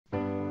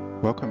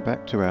Welcome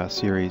back to our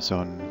series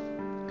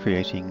on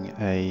creating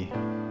a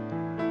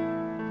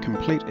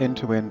complete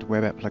end-to-end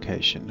web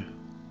application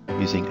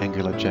using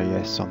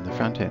AngularJS on the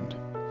front end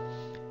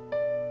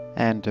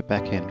and a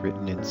back end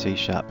written in C#.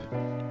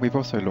 We've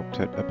also looked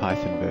at a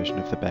Python version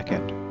of the back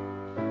end.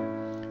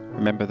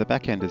 Remember, the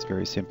back end is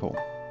very simple.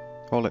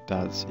 All it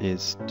does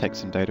is take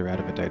some data out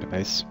of a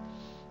database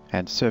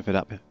and serve it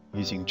up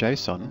using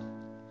JSON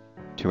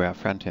to our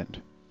front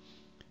end.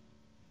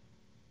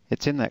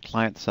 It's in that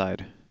client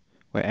side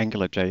where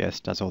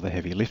AngularJS does all the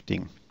heavy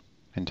lifting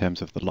in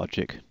terms of the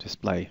logic,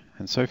 display,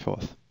 and so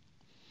forth.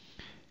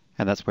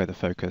 And that's where the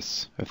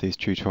focus of these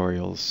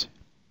tutorials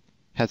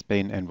has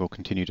been and will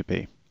continue to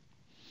be.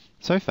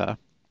 So far,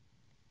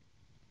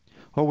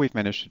 all we've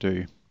managed to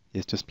do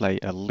is display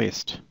a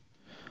list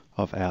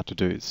of our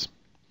to-dos.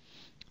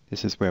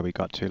 This is where we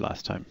got to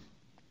last time.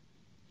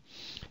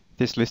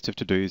 This list of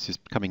to-dos is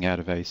coming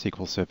out of a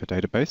SQL Server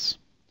database,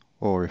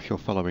 or if you're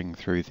following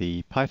through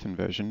the Python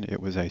version, it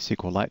was a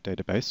SQLite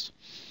database,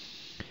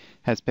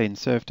 has been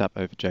served up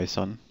over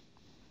JSON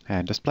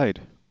and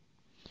displayed.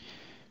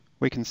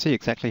 We can see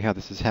exactly how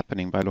this is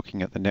happening by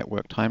looking at the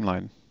network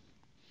timeline.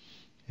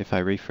 If I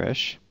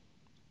refresh,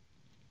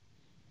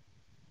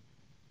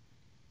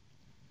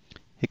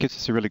 it gives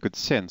us a really good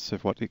sense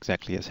of what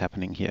exactly is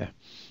happening here.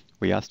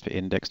 We asked for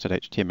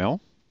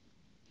index.html.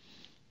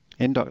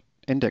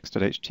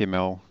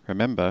 Index.html,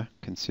 remember,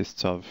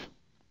 consists of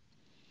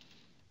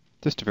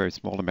just a very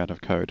small amount of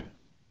code.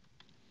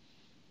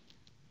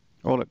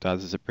 All it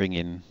does is it bring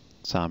in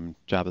some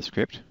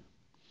JavaScript.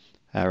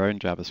 Our own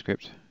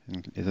JavaScript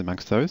is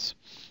amongst those.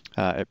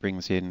 It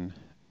brings in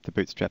the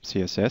Bootstrap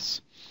CSS,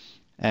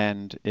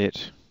 and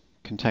it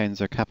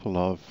contains a couple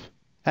of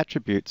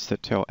attributes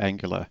that tell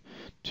Angular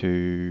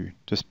to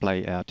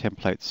display our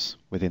templates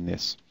within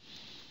this.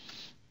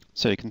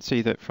 So you can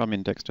see that from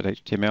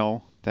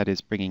index.html, that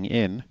is bringing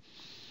in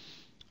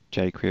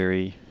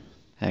jQuery,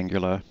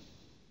 Angular,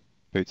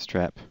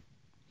 Bootstrap,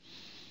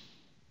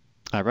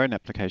 our own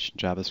application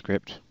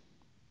JavaScript,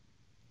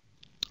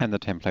 and the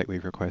template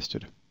we've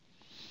requested.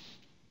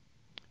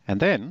 And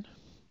then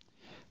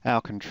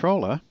our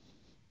controller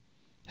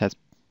has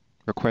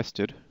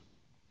requested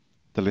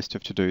the list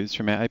of to-dos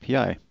from our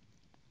API.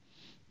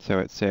 So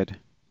it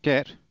said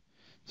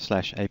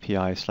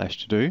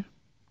get/API/to-do,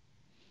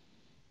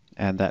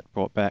 and that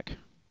brought back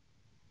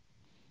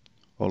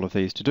all of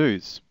these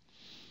to-dos.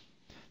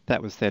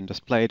 That was then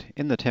displayed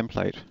in the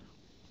template.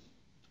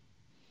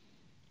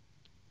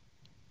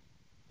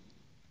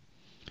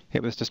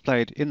 It was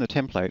displayed in the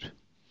template,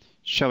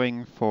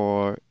 showing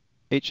for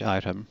each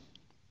item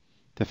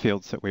the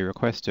fields that we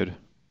requested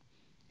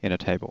in a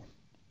table.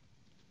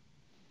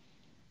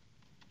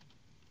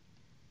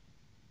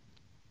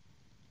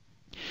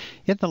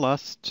 In the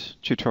last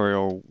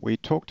tutorial, we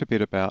talked a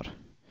bit about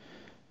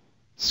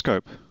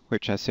scope,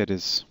 which I said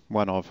is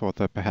one of, or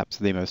perhaps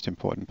the most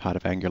important part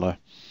of Angular.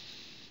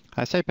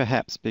 I say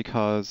perhaps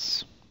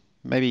because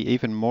maybe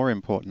even more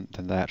important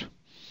than that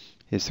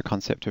is the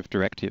concept of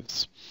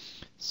directives.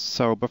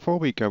 So before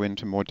we go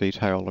into more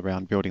detail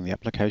around building the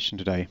application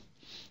today,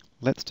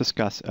 let's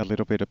discuss a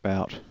little bit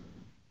about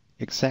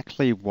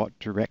exactly what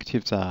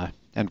directives are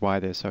and why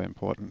they're so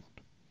important.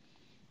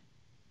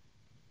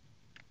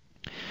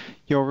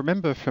 You'll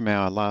remember from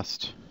our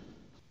last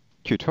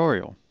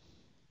tutorial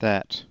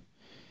that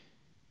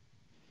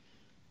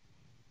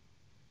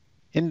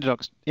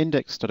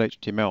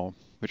index.html,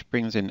 which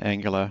brings in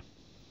Angular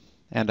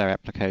and our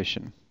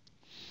application,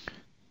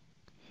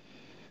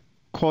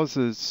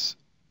 causes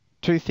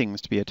two things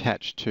to be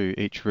attached to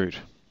each root,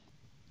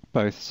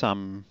 both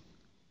some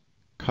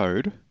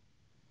code,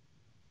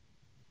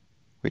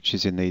 which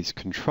is in these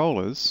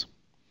controllers,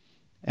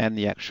 and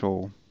the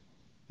actual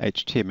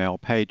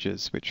HTML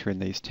pages, which are in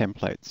these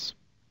templates.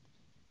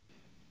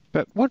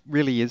 But what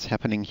really is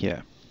happening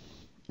here?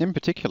 In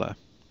particular,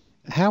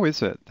 how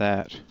is it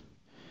that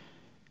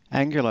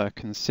Angular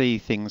can see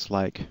things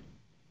like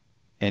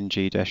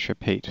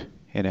ng-repeat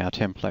in our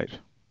template,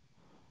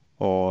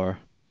 or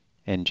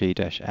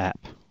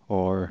ng-app,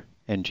 or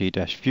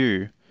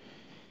ng-view,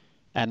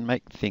 and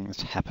make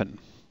things happen?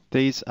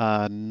 These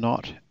are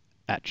not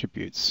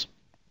attributes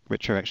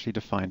which are actually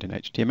defined in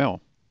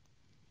HTML.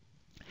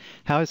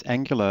 How is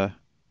Angular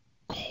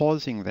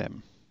causing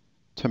them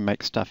to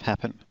make stuff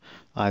happen,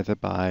 either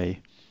by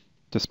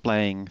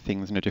displaying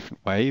things in a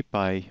different way,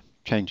 by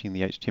changing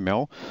the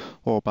HTML,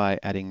 or by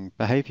adding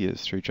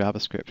behaviors through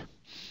JavaScript?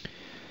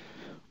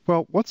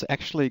 Well, what's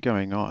actually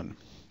going on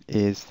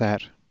is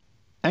that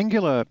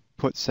Angular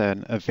puts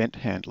an event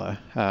handler,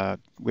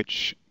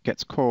 which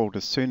gets called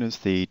as soon as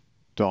the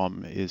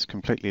DOM is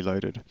completely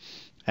loaded.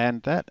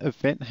 And that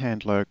event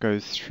handler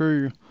goes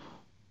through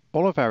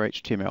all of our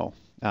HTML,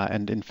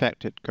 and in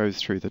fact it goes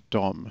through the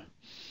DOM.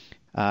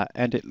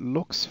 And it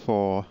looks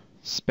for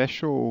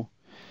special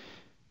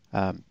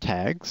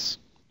tags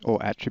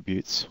or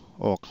attributes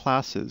or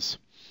classes.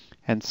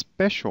 And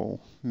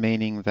special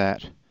meaning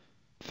that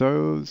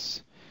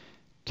those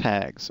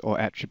tags or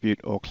attribute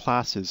or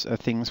classes are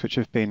things which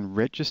have been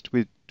registered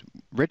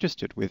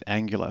with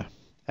Angular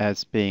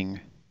as being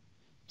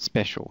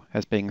special,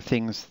 as being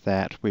things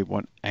that we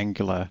want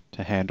Angular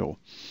to handle.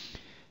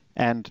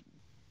 And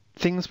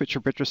things which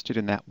are registered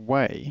in that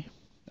way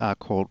are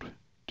called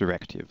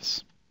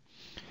directives.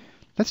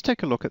 Let's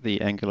take a look at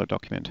the Angular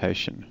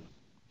documentation.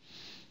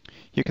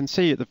 You can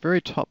see at the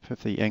very top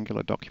of the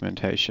Angular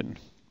documentation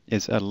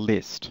is a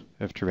list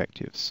of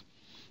directives.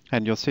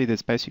 And you'll see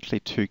there's basically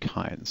two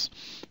kinds.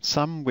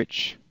 Some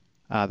which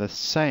are the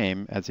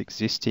same as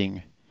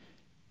existing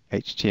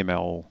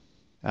HTML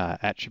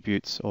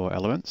attributes or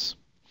elements,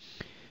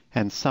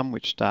 and some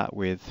which start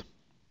with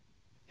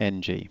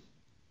ng.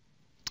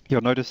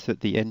 You'll notice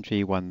that the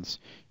ng ones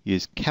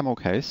use camel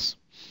case,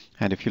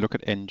 and if you look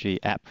at ng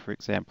app, for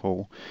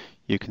example,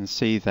 you can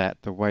see that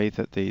the way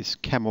that these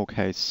camel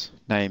case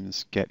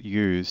names get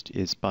used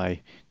is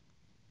by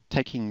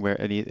taking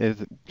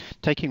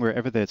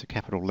wherever there's a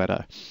capital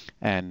letter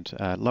and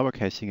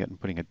lowercasing it and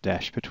putting a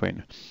dash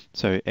between.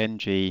 So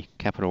ng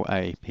capital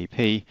A P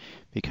P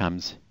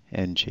becomes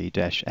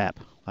ng-app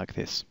like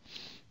this.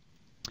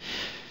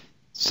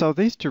 So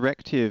these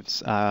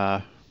directives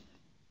are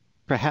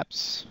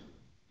perhaps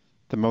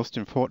the most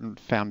important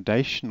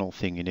foundational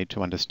thing you need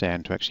to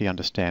understand to actually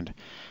understand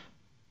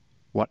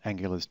what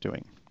Angular is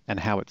doing and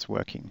how it's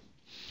working.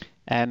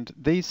 And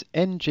these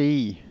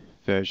ng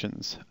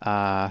versions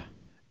are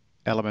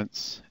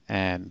elements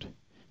and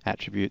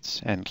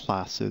attributes and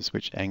classes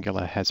which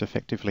Angular has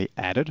effectively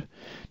added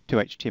to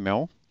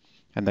HTML,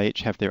 and they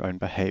each have their own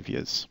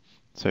behaviors.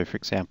 So for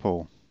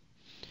example,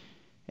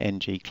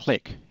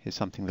 ng-click is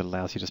something that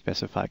allows you to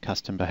specify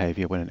custom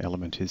behavior when an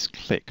element is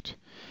clicked.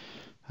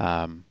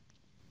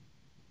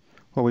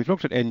 Well, we've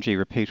looked at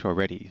ng-repeat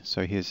already,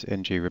 so here's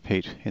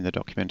ng-repeat in the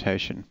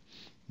documentation.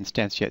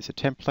 Instantiates a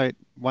template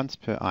once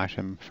per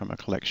item from a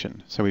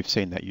collection, so we've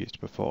seen that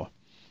used before.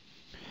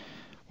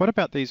 What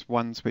about these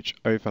ones which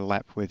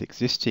overlap with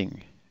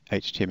existing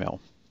HTML?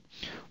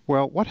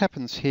 Well, what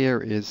happens here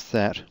is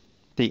that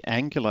the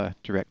Angular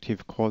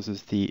directive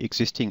causes the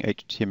existing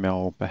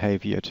HTML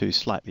behavior to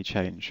slightly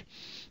change.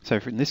 So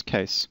in this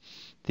case,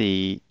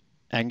 the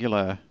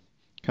Angular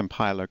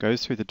compiler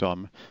goes through the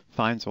DOM,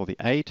 finds all the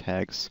A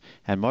tags,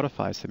 and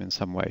modifies them in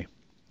some way.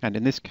 And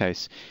in this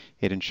case,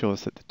 it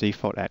ensures that the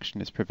default action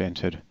is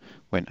prevented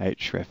when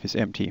href is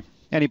empty.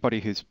 Anybody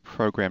who's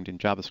programmed in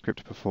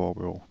JavaScript before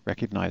will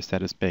recognize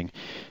that as being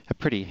a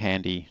pretty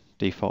handy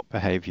default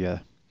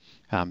behavior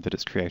that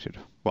it's created.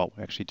 Well,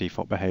 actually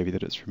default behavior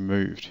that it's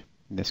removed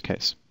in this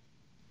case.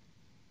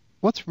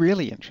 What's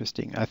really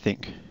interesting, I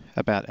think,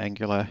 about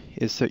Angular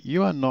is that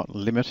you are not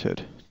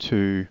limited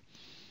to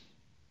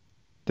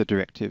the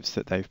directives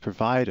that they've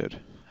provided,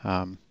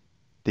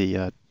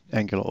 the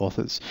Angular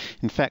authors.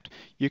 In fact,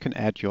 you can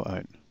add your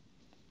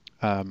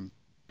own.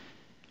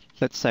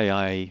 Let's say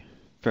I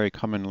very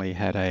commonly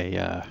had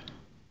a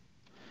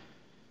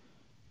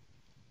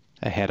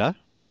header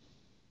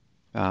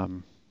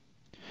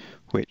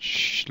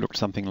which looked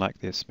something like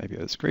this. Maybe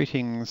it was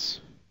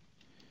greetings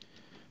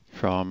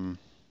from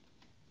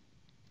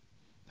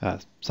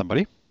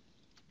somebody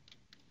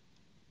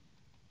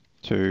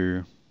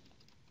to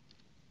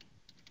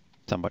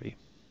somebody.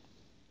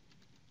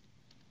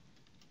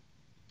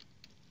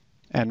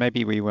 And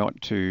maybe we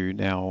want to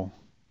now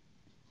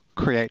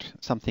create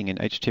something in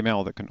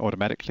HTML that can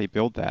automatically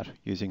build that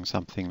using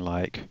something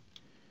like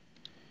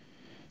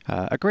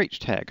a greet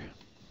tag.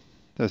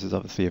 This is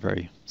obviously a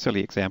very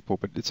silly example,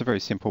 but it's a very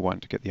simple one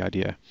to get the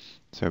idea.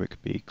 So it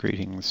could be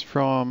greetings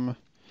from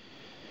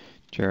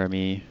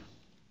Jeremy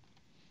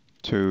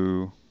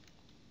to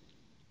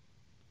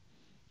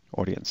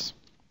audience.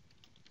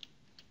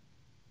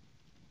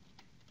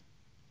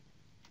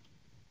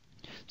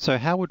 So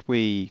how would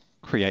we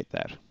create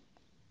that?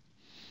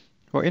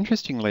 Well,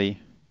 interestingly,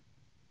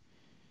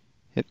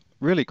 it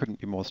really couldn't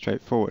be more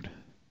straightforward.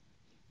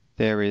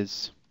 There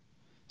is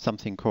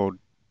something called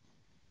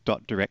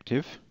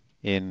 .directive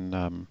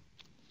in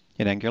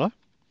Angular,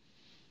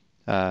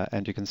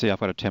 and you can see I've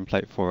got a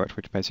template for it,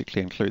 which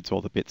basically includes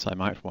all the bits I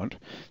might want.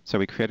 So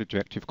we create a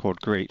directive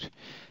called greet,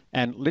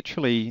 and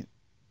literally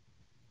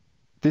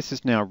this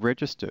is now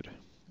registered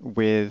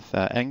with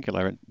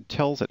Angular and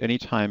tells at any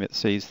time it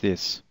sees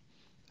this,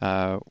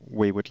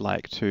 we would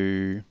like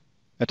to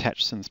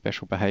attach some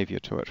special behavior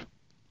to it.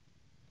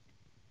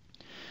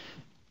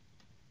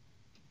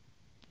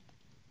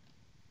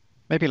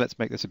 Maybe let's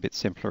make this a bit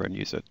simpler and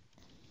use a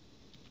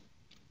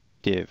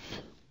div.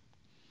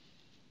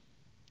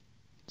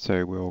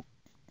 So we'll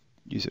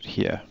use it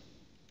here.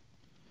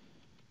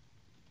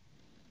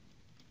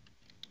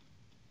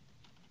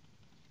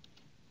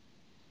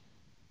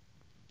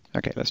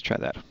 Okay, let's try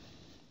that.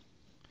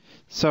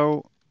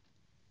 So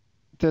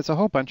there's a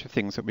whole bunch of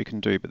things that we can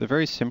do, but the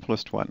very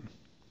simplest one,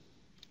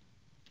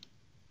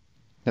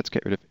 let's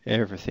get rid of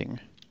everything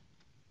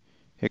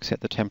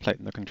except the template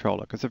and the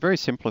controller, because the very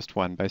simplest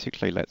one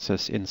basically lets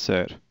us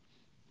insert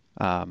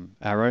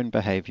our own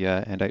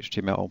behavior and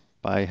HTML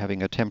by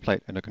having a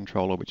template and a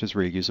controller which is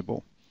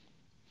reusable.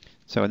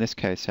 So in this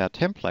case, our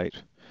template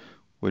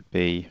would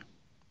be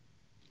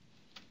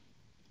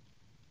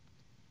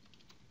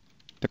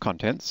the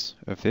contents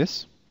of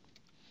this,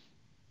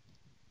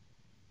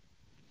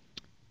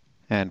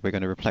 And we're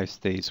going to replace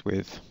these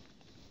with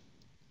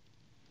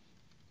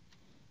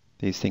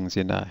these things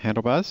in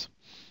handlebars.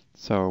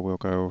 So we'll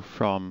go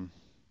from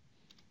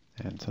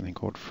and something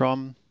called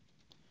from,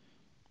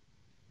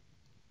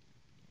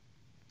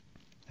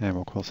 and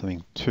we'll call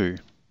something to.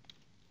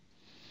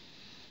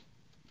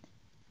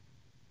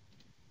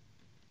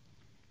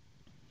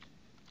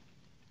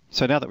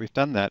 So now that we've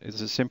done that,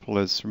 it's as simple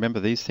as, remember,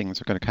 these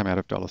things are going to come out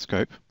of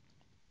 $scope.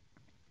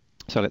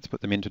 So let's put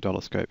them into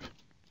 $scope.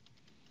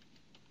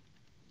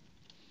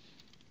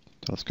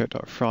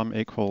 $scope.from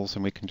equals,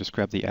 and we can just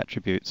grab the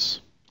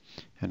attributes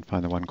and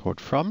find the one called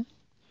from,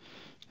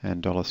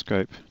 and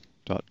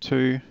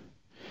 $scope.to,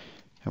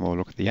 and we'll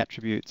look at the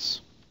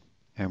attributes,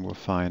 and we'll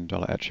find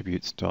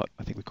 $attributes.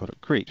 I think we called it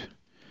greet.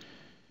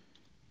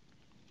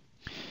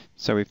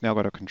 So we've now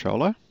got a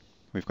controller,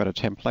 we've got a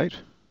template,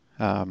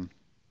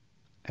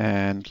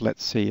 and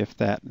let's see if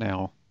that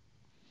now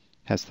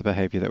has the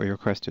behavior that we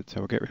requested. So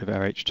we'll get rid of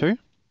our h2.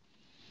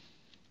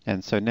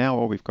 And so now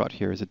all we've got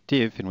here is a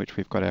div in which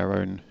we've got our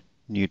own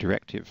new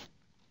directive.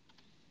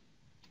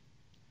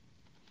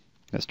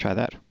 Let's try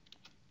that.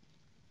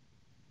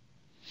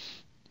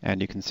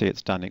 And you can see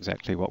it's done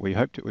exactly what we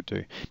hoped it would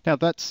do. Now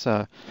that's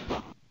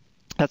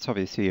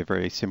obviously a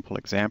very simple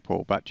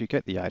example, but you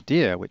get the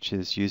idea, which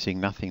is using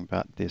nothing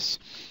but this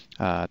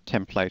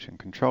template and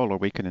controller,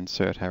 we can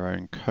insert our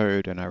own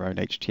code and our own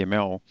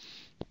HTML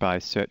by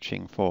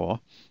searching for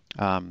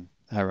our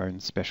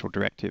own special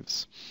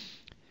directives.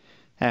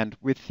 And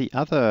with the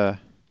other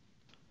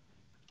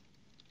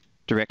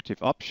directive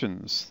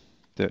options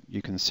that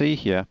you can see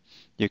here,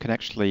 you can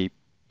actually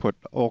put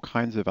all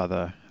kinds of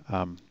other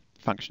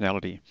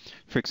functionality.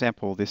 For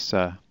example, this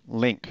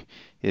link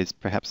is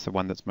perhaps the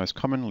one that's most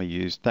commonly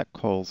used. That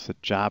calls the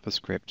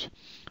JavaScript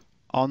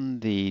on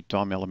the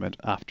DOM element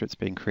after it's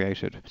been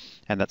created.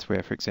 And that's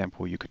where, for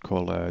example, you could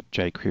call a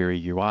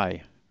jQuery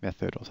UI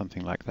method or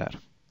something like that.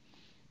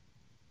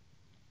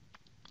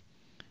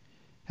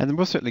 And then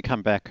we'll certainly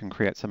come back and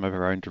create some of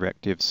our own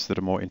directives that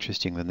are more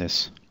interesting than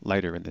this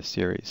later in this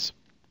series.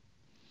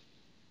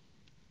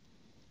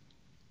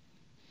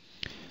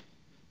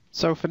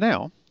 So for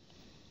now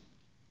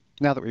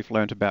that we've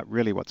learned about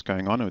really what's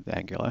going on with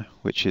Angular,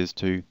 which is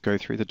to go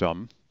through the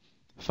DOM,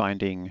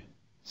 finding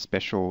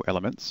special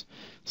elements,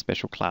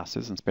 special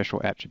classes and special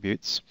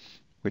attributes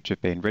which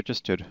have been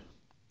registered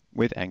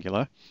with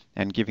Angular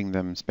and giving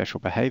them special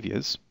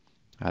behaviors,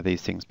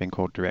 these things being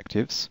called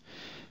directives,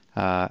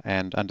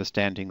 and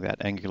understanding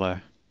that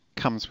Angular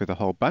comes with a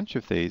whole bunch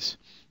of these,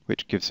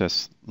 which gives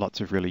us lots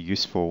of really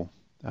useful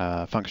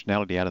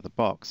functionality out of the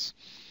box.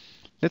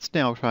 Let's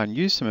now try and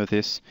use some of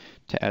this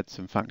to add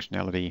some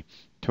functionality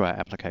to our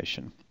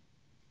application.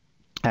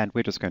 And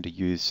we're just going to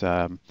use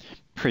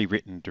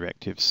pre-written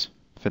directives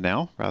for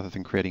now, rather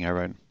than creating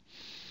our own.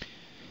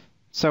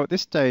 So at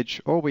this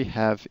stage, all we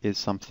have is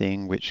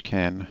something which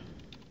can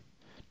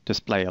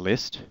display a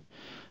list.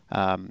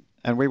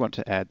 And we want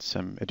to add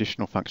some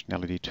additional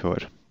functionality to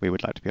it. We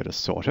would like to be able to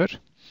sort it,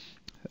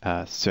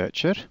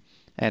 search it,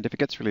 and if it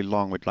gets really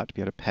long, we'd like to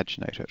be able to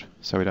paginate it,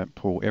 so we don't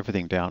pull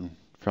everything down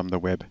from the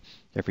web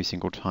every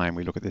single time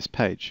we look at this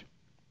page.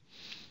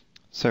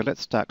 So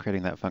let's start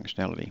creating that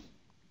functionality.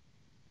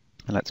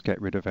 And let's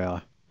get rid of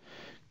our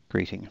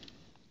greeting.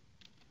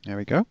 There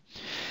we go.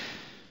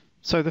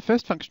 So the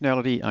first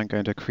functionality I'm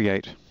going to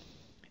create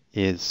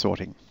is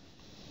sorting.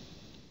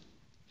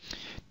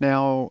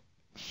 Now,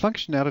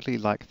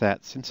 functionality like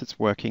that, since it's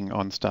working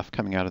on stuff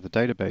coming out of the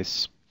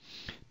database,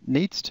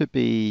 needs to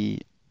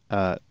be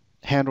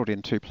handled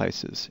in two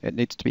places. It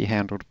needs to be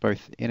handled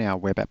both in our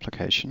web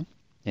application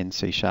in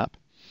C#,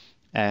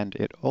 and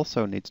it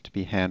also needs to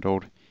be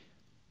handled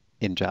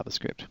in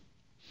JavaScript.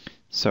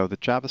 So the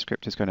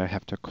JavaScript is going to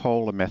have to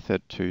call a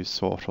method to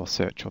sort or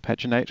search or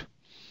paginate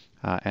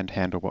and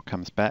handle what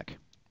comes back.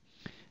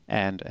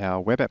 And our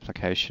web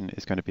application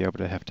is going to be able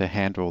to have to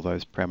handle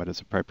those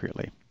parameters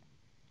appropriately.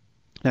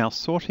 Now,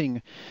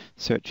 sorting,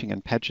 searching,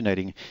 and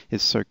paginating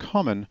is so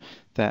common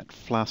that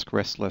Flask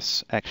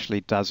Restless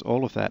actually does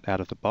all of that out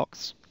of the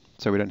box,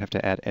 so we don't have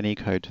to add any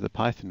code to the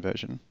Python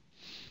version.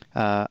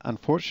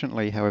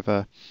 Unfortunately,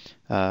 however,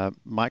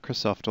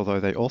 Microsoft, although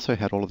they also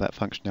had all of that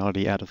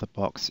functionality out of the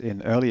box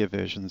in earlier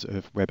versions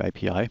of Web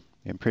API,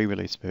 in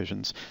pre-release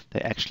versions,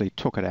 they actually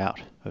took it out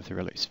of the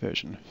release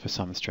version for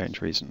some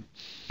strange reason.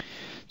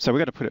 So we're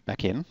going to put it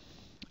back in,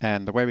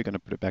 and the way we're going to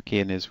put it back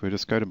in is we'll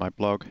just go to my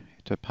blog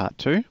to part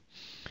 2,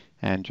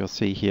 and you'll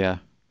see here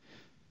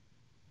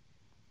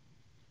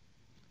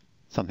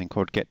something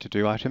called get to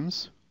do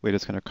items. We're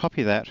just going to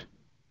copy that,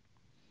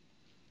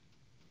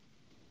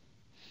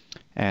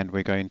 and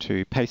we're going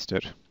to paste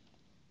it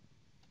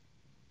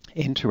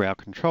into our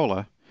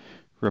controller,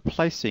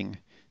 replacing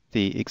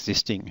the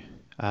existing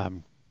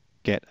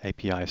get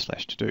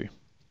API/to-do.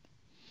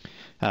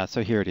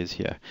 So here it is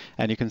here.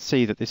 And you can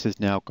see that this has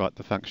now got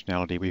the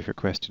functionality we've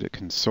requested. It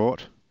can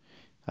sort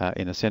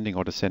in ascending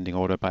or descending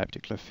order by a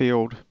particular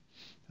field.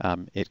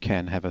 It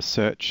can have a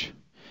search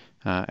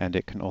and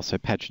it can also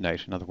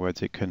paginate. In other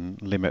words, it can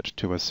limit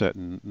to a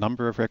certain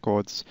number of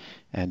records,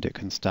 and it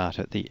can start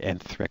at the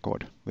nth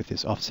record with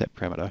this offset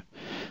parameter.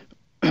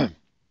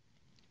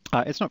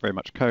 It's not very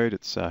much code.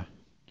 It's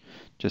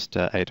just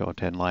 8 or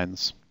 10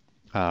 lines,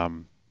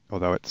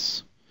 although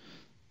it's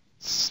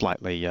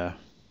slightly well,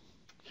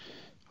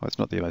 it's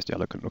not the most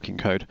elegant looking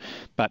code,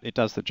 but it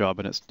does the job,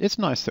 and it's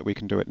nice that we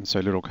can do it in so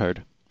little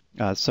code.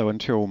 So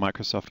until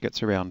Microsoft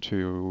gets around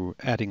to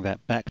adding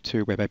that back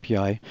to Web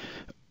API,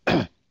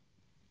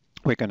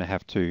 we're going to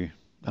have to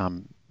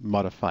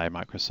modify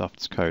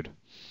Microsoft's code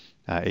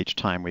each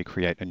time we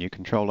create a new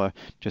controller,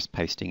 just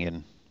pasting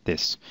in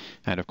this.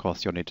 And of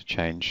course, you'll need to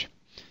change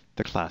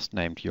the class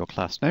name to your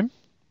class name.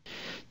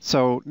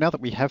 So now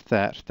that we have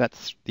that,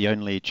 that's the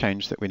only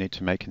change that we need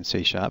to make in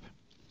C#.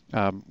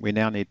 We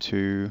now need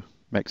to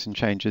make some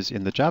changes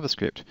in the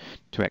JavaScript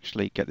to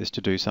actually get this to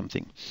do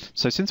something.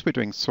 So since we're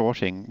doing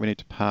sorting, we need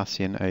to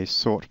pass in a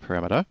sort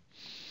parameter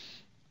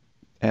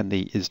and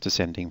the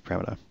isDescending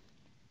parameter.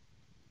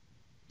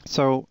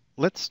 So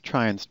let's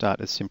try and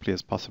start as simply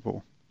as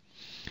possible.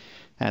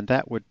 And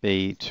that would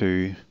be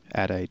to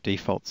add a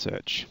default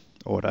search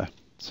order.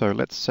 So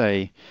let's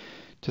say,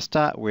 to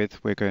start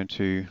with, we're going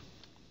to,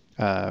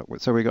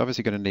 so we're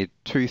obviously going to need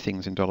two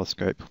things in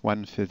 $scope,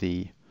 one for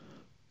the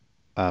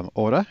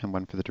order and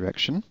one for the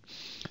direction.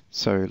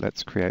 So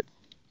let's create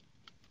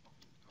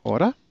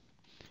order,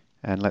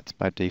 and let's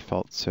by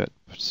default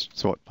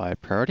sort by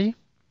priority.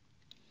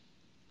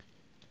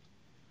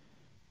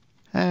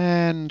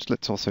 And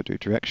let's also do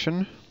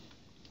direction.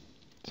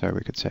 So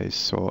we could say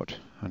sort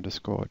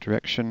underscore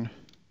direction.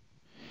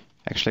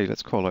 Actually,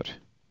 let's call it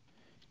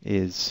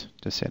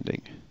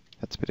isDescending.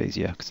 That's a bit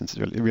easier, since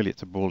really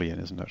it's a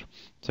Boolean, isn't it?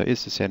 So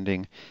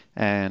isDescending,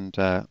 and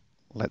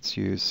let's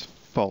use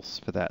false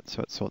for that,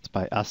 so it sorts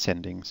by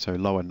ascending, so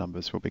lower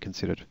numbers will be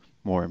considered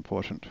more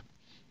important.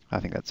 I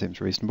think that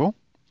seems reasonable.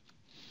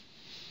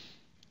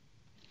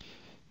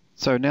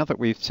 So now that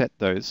we've set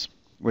those,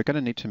 we're going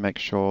to need to make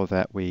sure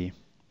that we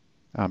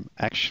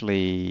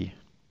actually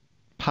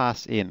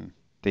pass in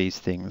these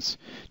things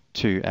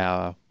to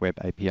our Web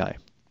API.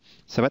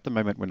 So at the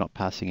moment, we're not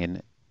passing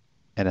in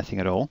anything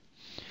at all.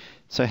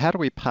 So how do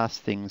we pass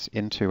things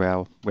into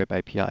our Web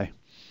API?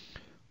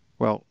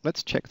 Well,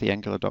 let's check the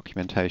Angular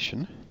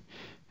documentation.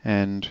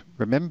 And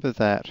remember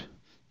that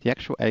the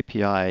actual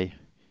API,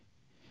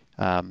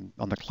 on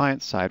the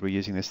client side, we're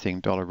using this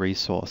thing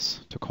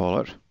 $resource to call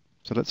it.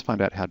 So let's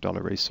find out how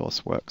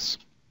 $resource works.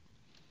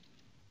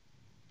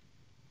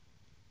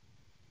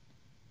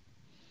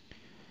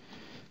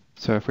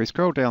 So if we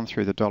scroll down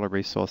through the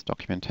 $resource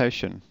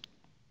documentation,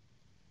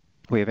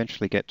 we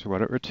eventually get to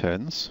what it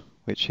returns,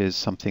 which is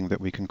something that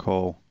we can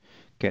call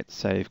get,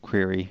 save,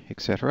 query,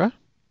 etc.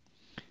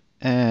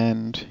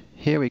 And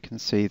here we can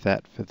see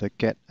that for the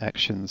get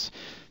actions,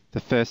 the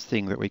first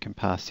thing that we can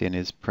pass in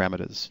is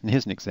parameters. And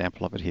here's an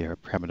example of it here, a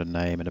parameter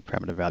name and a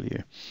parameter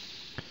value.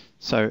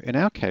 So in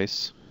our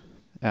case,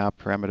 our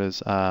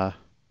parameters are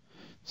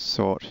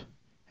sort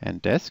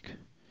and desc.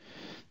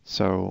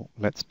 So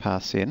let's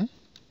pass in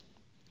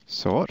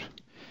sort,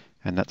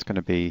 and that's going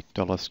to be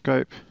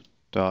 $scope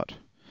dot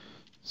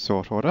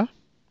sort order.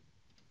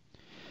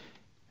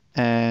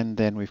 And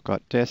then we've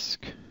got desc,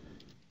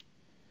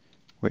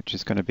 which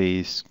is going to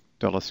be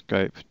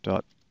 $scope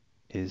dot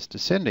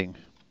isDescending.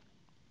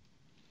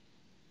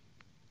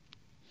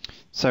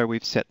 So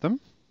we've set them,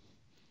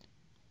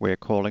 we're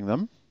calling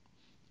them.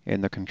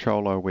 In the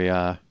controller, we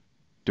are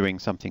doing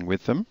something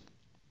with them.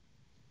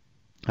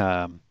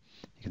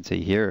 You can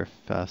see here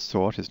if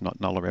sort is not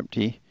null or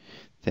empty,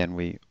 then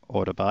we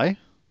order by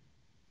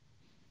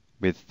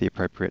with the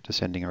appropriate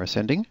descending or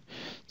ascending.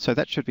 So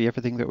that should be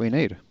everything that we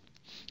need.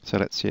 So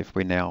let's see if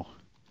we now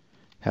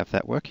have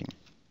that working.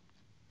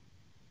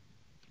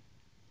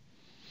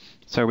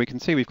 So we can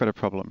see we've got a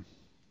problem.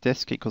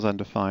 Desc equals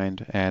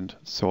undefined and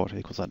sort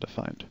equals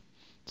undefined.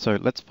 So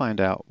let's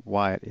find out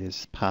why it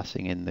is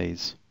passing in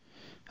these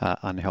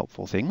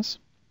unhelpful things.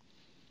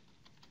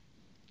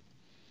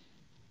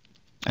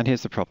 And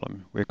here's the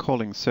problem. We're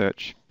calling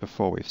search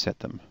before we've set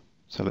them.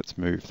 So let's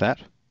move that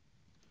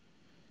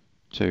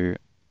to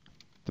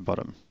the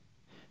bottom.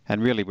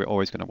 And really, we're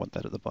always going to want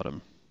that at the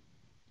bottom.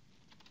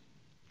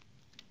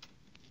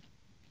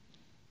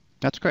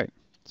 That's great.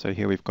 So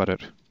here we've got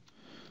it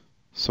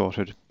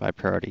sorted by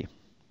priority.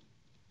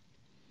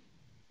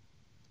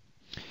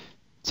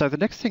 So the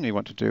next thing we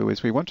want to do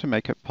is we want to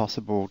make it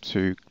possible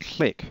to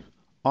click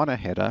on a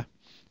header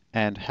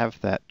and have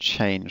that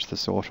change the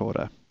sort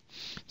order.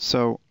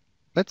 So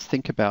let's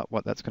think about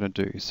what that's going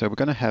to do. So we're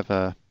going to have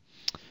a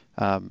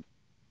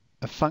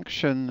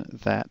function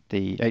that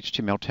the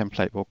HTML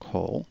template will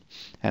call,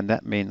 and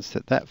that means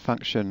that that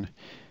function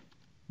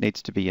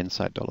needs to be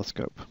inside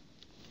 $scope.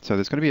 So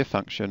there's going to be a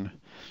function,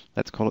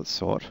 let's call it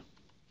sort,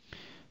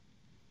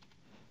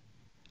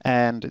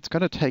 and it's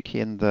going to take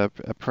in a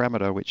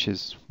parameter, which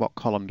is what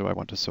column do I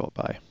want to sort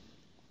by.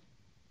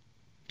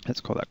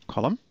 Let's call that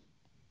column.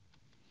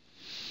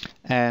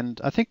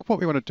 And I think what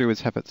we want to do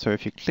is have it so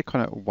if you click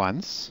on it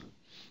once,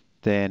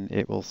 then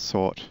it will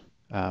sort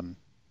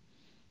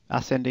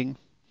ascending,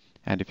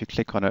 and if you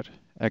click on it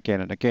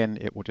again and again,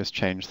 it will just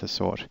change the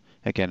sort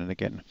again and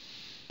again.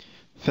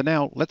 For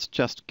now, let's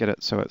just get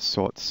it so it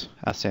sorts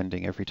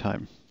ascending every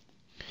time.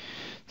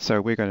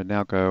 So we're going to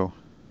now go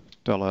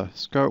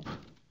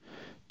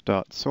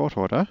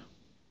 $scope.sortOrder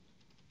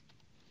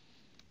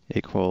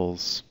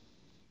equals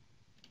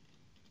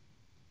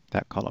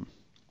that column.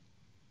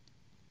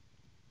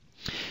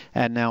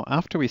 And now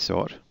after we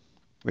sort,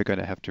 we're going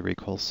to have to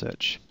recall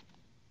search.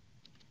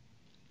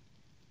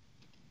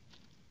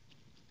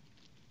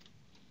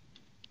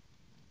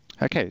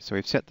 Okay, so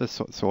we've set the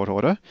sort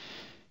order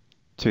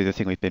to the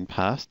thing we've been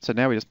passed. So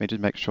now we just need to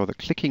make sure that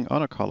clicking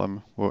on a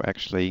column will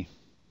actually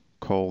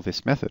call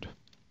this method.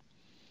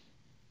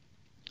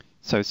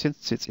 So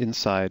since it's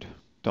inside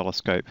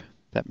 $scope,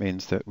 that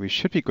means that we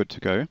should be good to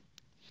go.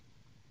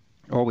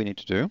 All we need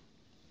to do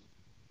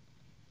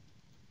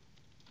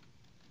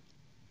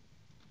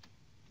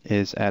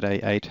is add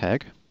a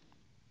tag.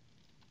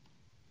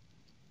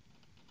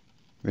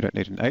 We don't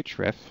need an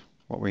href.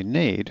 What we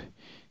need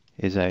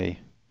is a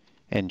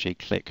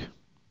ng-click,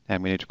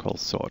 and we need to call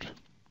sort.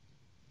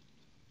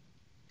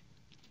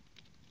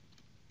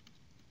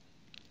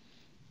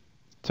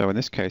 So in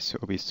this case,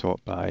 it will be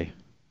sort by,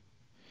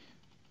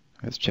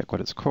 let's check what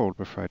it's called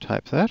before I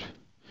type that.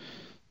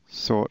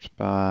 Sort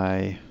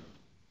by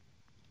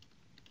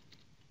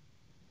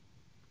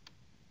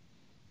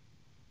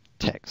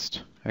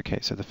text. Okay,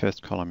 so the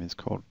first column is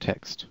called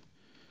text.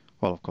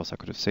 Well, of course, I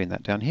could have seen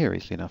that down here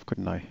easily enough,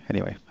 couldn't I?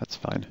 Anyway, that's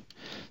fine.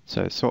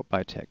 So sort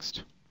by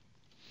text.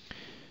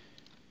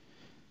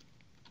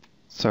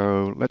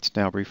 So let's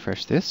now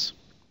refresh this.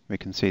 We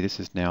can see this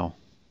is now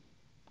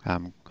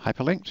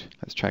hyperlinked.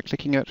 Let's try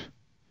clicking it.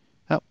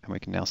 Oh, and we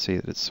can now see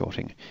that it's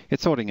sorting.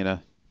 It's sorting in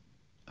a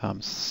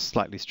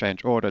slightly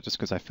strange order just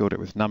because I filled it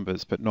with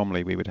numbers, but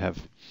normally we would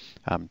have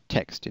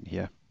text in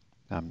here,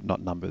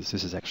 not numbers.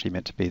 This is actually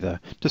meant to be the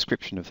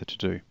description of the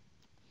to-do.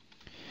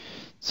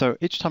 So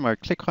each time I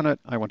click on it,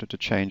 I want it to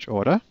change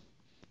order.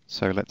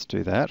 So let's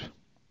do that.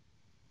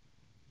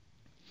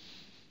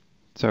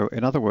 So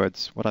in other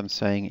words, what I'm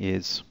saying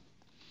is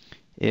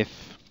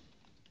if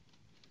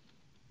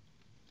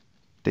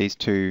these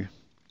two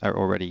are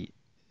already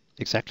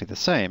exactly the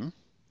same,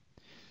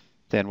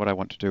 then what I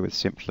want to do is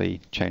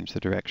simply change the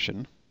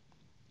direction.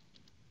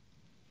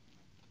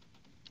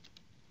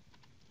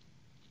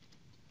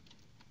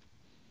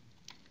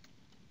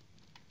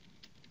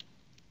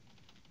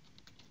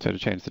 So to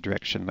change the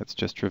direction, let's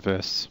just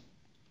reverse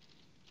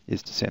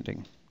is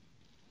descending.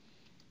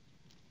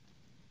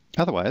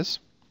 Otherwise,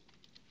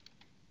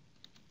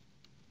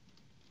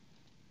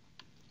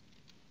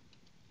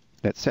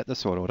 let's set the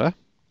sort order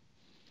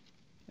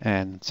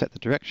and set the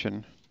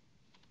direction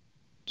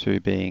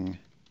to being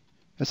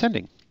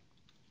ascending.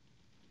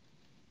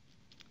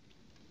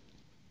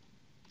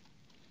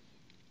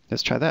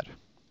 Let's try that.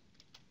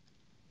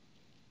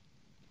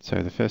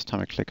 So the first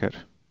time I click it,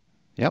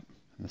 yep,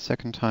 and the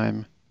second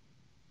time,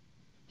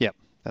 yep,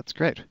 that's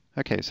great.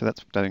 Okay, so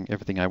that's doing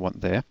everything I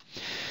want there.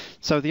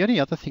 So the only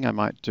other thing I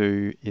might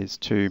do is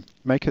to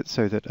make it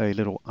so that a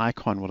little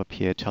icon will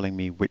appear telling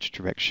me which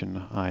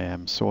direction I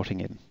am sorting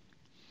in.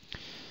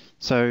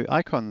 So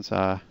icons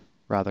are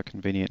rather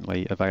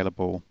conveniently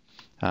available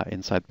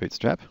inside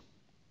Bootstrap.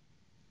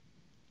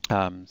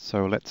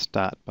 So let's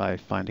start by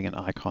finding an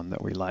icon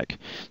that we like.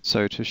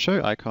 So to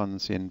show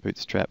icons in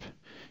Bootstrap,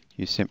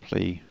 you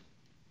simply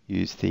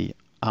use the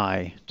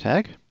I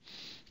tag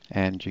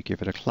and you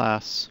give it a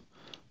class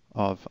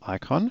of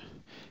icon.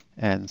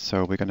 And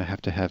so we're going to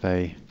have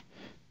a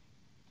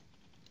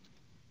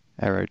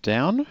arrow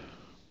down.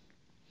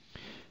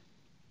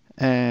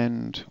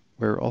 And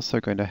we're also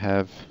going to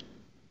have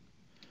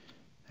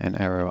an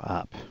arrow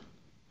up.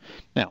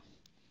 Now,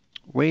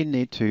 we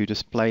need to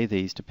display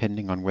these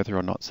depending on whether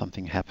or not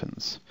something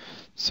happens.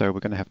 So we're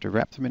going to have to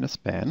wrap them in a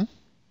span.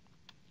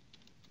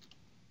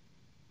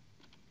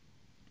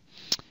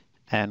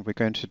 And we're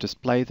going to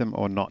display them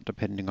or not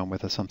depending on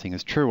whether something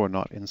is true or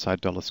not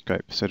inside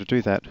 $scope. So to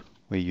do that,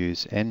 we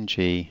use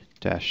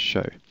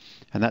ng-show.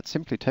 And that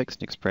simply takes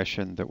an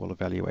expression that will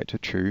evaluate to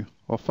true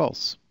or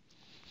false.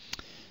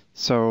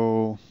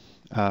 So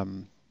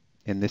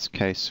in this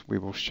case, we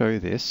will show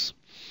this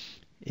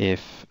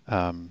if,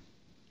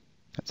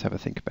 let's have a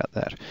think about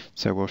that.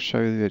 So we'll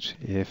show that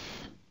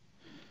if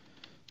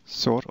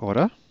sort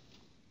order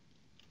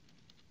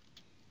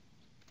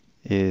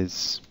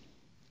is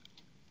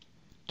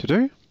to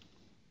do,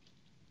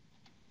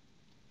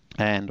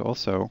 and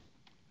also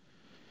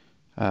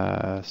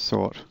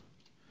sort,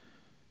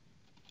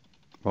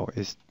 well,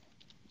 is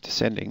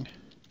descending,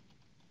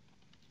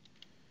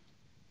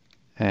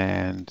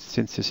 and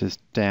since this is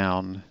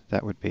down,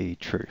 that would be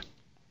true.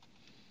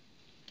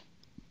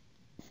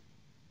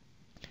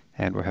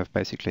 And we'll have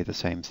basically the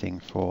same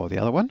thing for the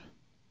other one.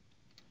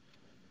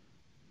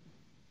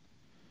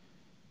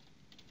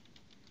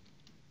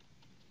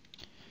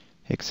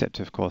 Except,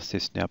 of course,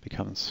 this now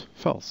becomes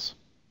false.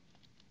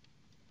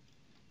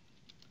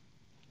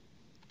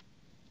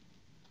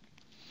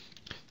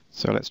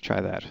 So let's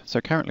try that.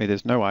 So currently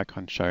there's no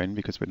icon shown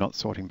because we're not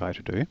sorting by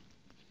to do.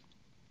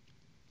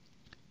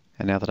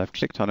 And now that I've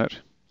clicked on it,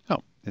 oh,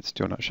 it's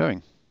still not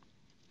showing.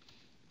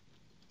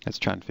 Let's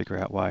try and figure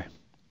out why.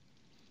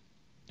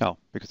 Oh,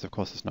 because of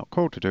course it's not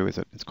called to do, is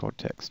it? It's called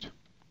text.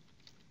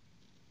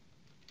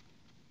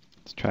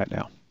 Let's try it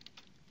now.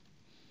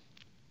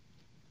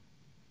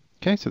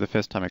 Okay, so the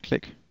first time I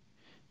click,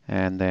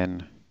 and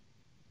then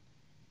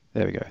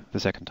there we go, the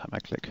second time I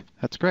click.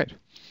 That's great.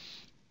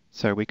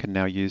 So we can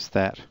now use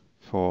that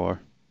for,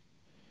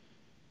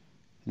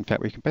 in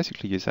fact, we can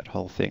basically use that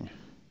whole thing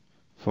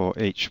for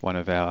each one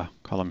of our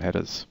column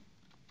headers.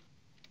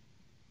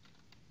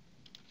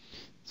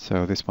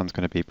 So this one's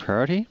going to be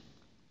priority.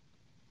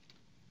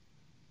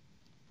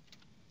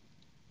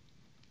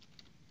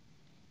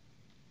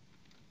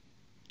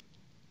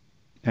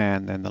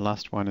 And then the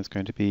last one is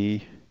going to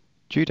be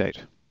due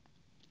date.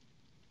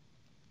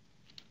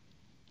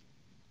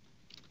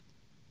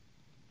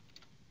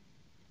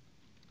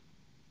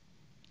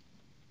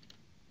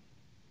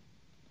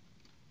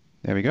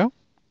 There we go.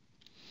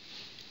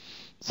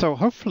 So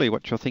hopefully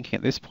what you're thinking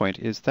at this point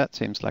is that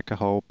seems like a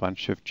whole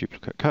bunch of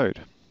duplicate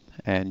code,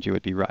 and you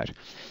would be right.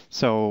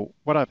 So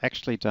what I've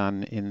actually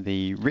done in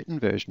the written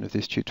version of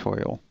this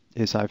tutorial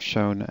is I've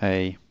shown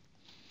a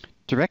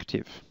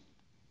directive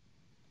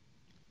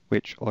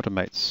which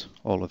automates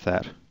all of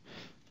that.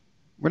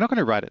 We're not going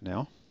to write it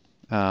now,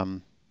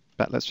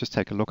 but let's just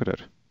take a look at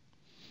it.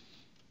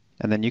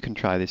 And then you can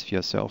try this for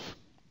yourself.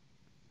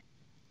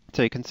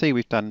 So you can see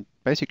we've done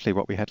basically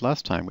what we had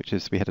last time, which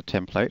is we had a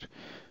template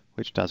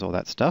which does all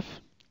that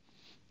stuff.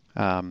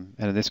 And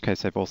in this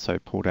case, they've also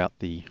pulled out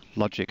the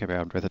logic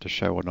around whether to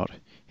show or not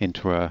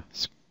into a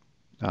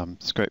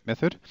scope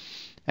method.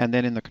 And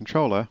then in the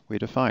controller, we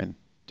define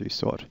do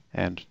sort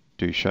and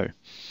do show.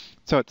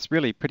 So it's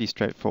really pretty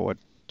straightforward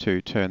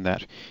to turn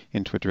that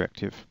into a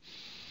directive.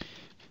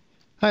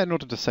 In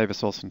order to save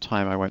us all some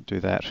time, I won't do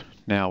that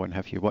now and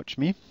have you watch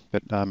me,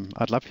 but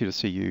I'd love for you to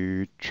see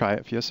you try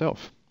it for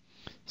yourself.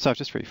 So I've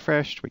just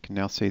refreshed. We can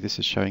now see this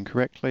is showing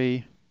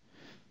correctly.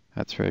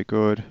 That's very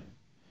good.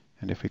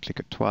 And if we click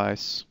it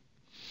twice.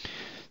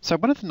 So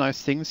one of the nice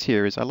things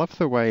here is I love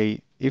the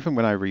way, even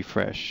when I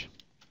refresh,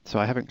 so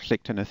I haven't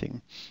clicked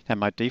anything, and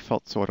my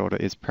default sort order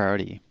is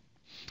priority.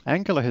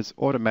 Angular has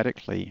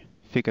automatically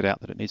figured out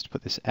that it needs to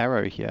put this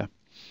arrow here,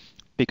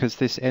 because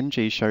this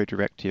ng show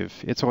directive,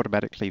 it's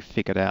automatically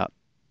figured out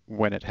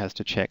when it has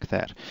to check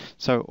that.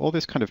 So all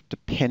this kind of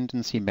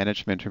dependency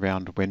management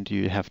around when do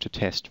you have to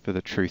test for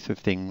the truth of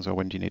things or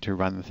when do you need to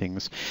run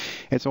things,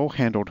 it's all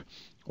handled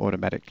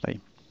automatically.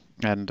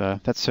 And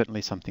that's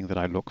certainly something that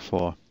I look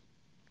for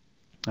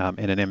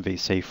in an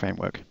MVC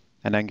framework.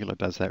 And Angular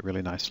does that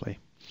really nicely.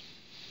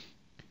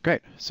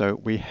 Great, so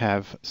we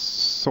have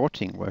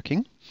sorting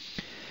working.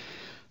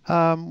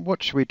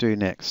 What should we do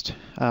next?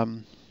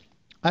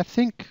 I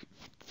think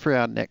for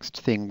our next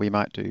thing we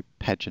might do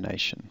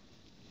pagination.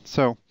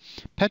 So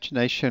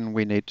pagination,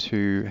 we need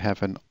to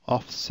have an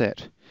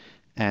offset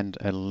and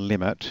a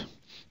limit.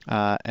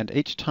 And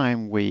each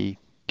time we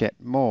get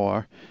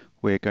more,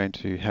 we're going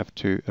to have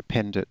to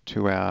append it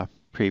to our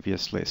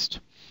previous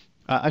list.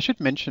 I should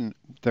mention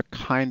the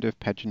kind of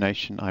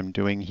pagination I'm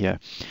doing here.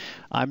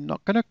 I'm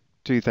not going to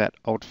do that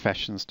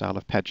old-fashioned style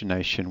of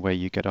pagination where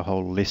you get a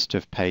whole list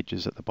of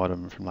pages at the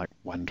bottom from like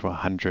 1 to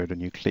 100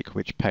 and you click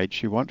which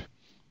page you want.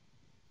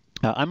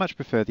 I much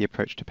prefer the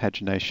approach to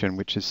pagination,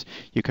 which is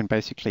you can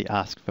basically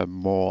ask for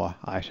more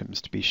items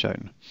to be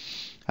shown.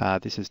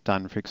 This is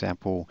done, for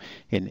example,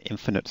 in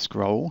infinite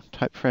scroll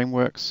type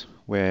frameworks,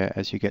 where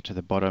as you get to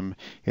the bottom,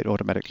 it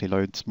automatically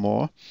loads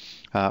more,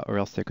 or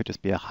else there could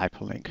just be a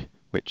hyperlink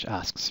which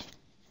asks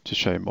to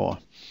show more.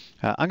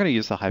 I'm going to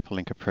use the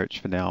hyperlink approach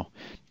for now,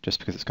 just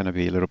because it's going to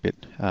be a little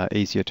bit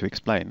easier to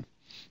explain.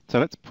 So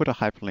let's put a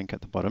hyperlink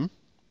at the bottom.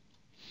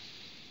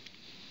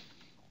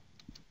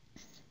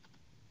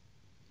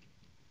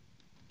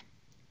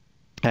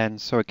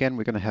 And so again,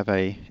 we're going to have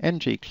a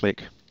ng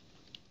click,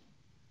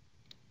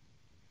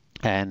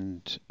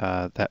 and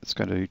that's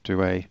going to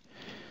do a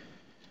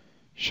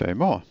show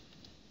more.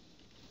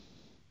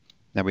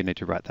 Now we need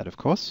to write that, of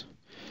course,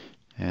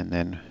 and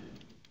then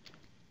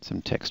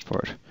some text for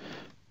it.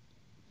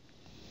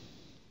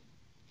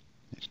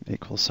 There's an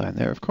equal sign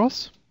there, of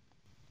course.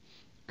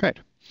 Great.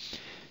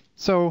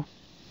 So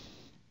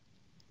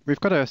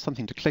we've got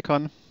something to click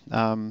on.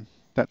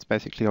 That's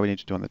basically all we need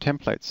to do on the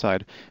template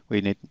side.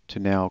 We need to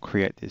now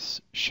create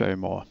this show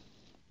more.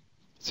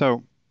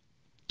 So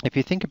if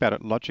you think about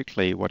it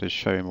logically, what is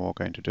show more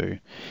going to do?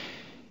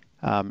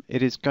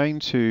 It is going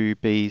to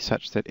be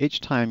such that each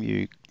time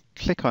you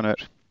click on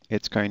it,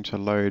 it's going to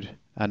load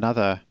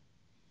another,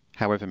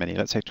 however many,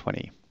 let's say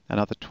 20,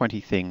 another 20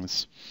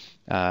 things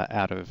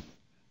out of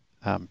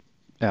our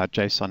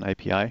JSON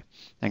API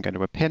and going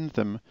to append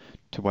them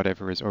to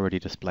whatever is already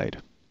displayed.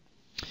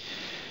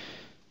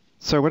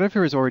 So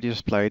whatever is already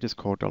displayed is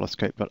called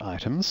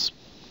 $scope.items.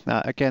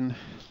 Again,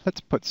 let's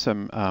put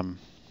some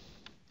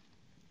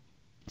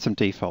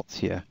defaults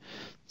here.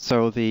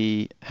 So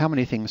the how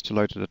many things to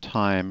load at a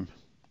time,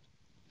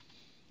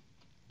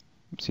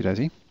 oopsie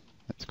daisy,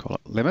 let's call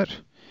it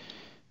limit.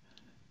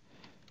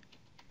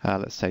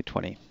 Let's say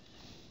 20.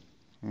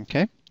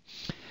 Okay.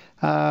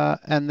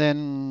 And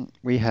then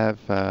we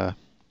have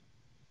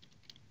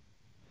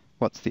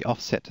what's the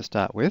offset to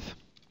start with.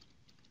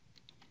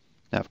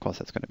 Now, of course,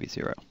 that's going to be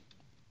 0.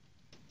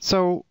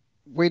 So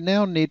we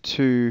now need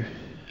to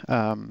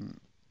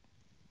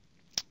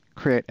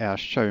create our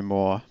show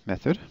more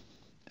method.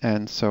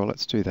 And so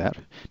let's do that.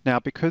 Now,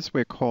 because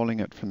we're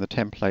calling it from the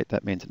template,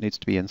 that means it needs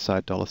to be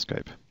inside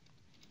 $scope.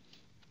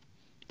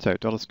 So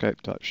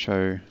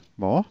 $scope.show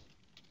more.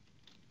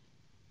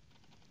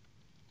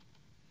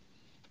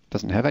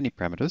 Doesn't have any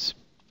parameters.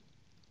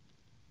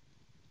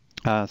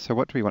 So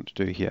what do we want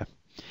to do here?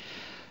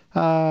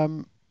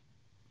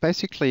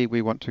 Basically,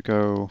 we want to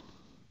go,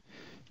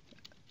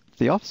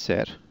 the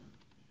offset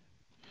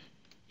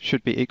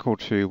should be equal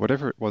to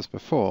whatever it was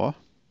before,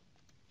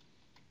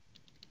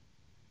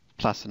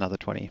 plus another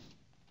 20.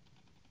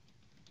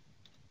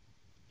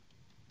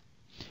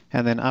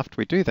 And then after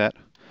we do that,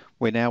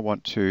 we now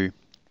want to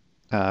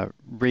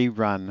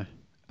rerun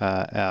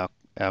our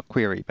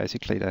query,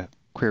 basically to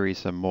query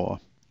some more.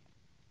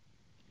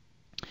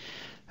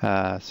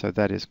 So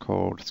that is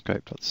called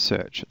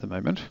scope.search at the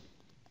moment.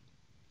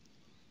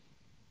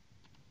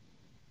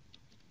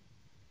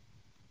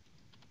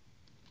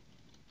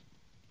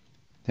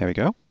 There we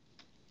go.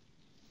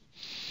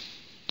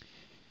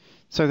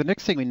 So the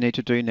next thing we need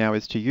to do now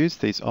is to use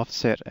these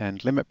offset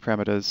and limit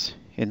parameters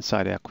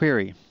inside our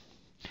query.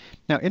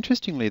 Now,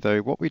 interestingly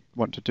though, what we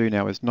want to do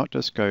now is not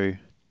just go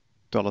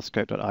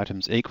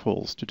 $scope.items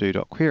equals to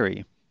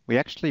do.query. We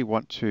actually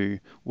want to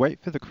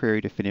wait for the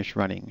query to finish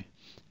running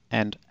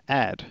and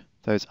add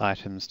those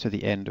items to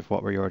the end of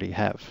what we already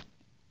have.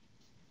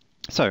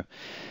 So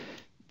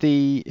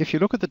if you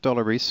look at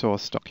the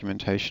 $resource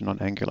documentation on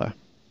Angular,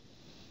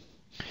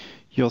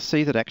 you'll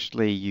see that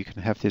actually you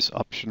can have this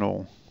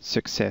optional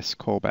success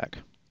callback.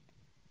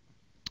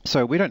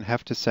 So we don't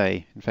have to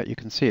say, in fact you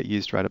can see it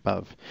used right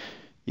above,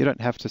 you don't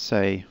have to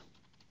say,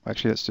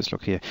 actually let's just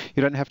look here,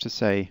 you don't have to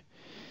say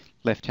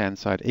left-hand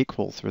side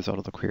equals the result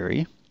of the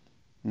query.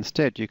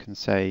 Instead you can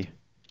say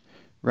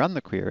run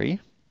the query,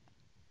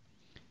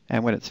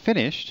 and when it's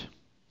finished,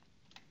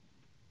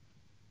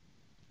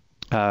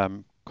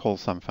 call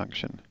some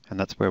function, and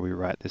that's where we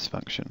write this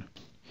function.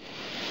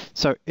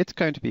 So it's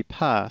going to be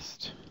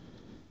passed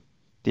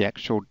the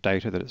actual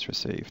data that it's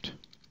received.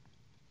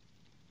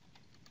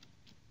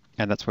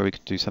 And that's where we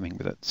can do something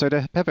with it. So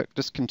to have it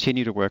just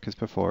continue to work as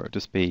before, it would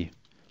just be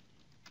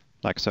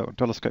like so,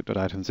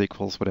 $scope.items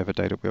equals whatever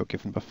data we were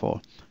given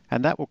before.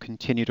 And that will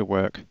continue to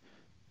work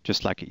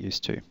just like it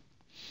used to.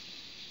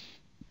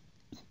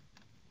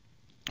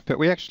 But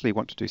we actually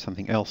want to do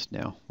something else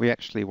now. We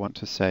actually want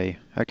to say,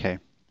 okay,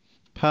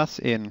 pass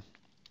in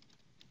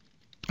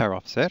our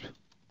offset,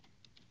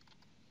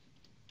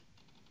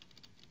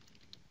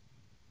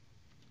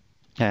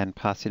 and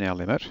pass in our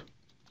limit,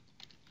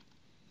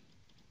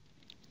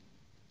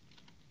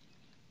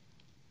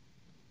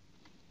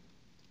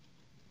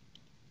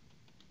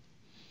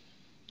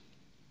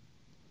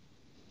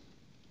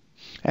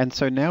 and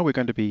so now we're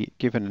going to be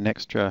given an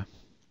extra,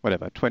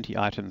 20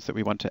 items that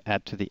we want to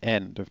add to the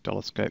end of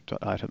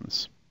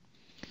 $scope.items.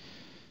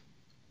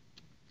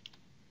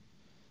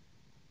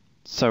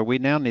 So we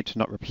now need to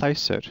not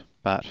replace it,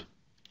 but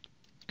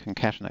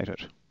concatenate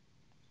it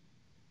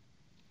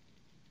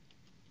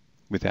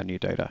with our new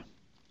data.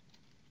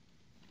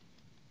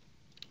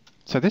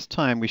 So this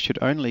time we should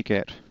only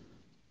get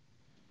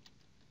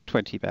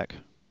 20 back.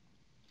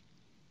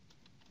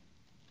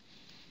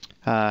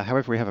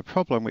 However, we have a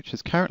problem, which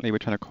is currently we're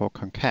trying to call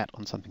concat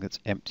on something that's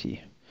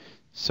empty.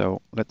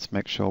 So let's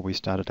make sure we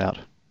start it out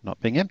not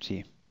being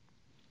empty.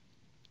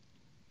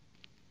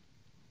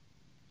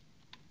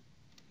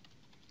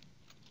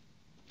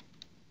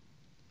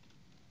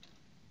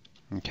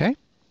 Okay,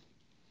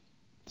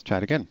 let's try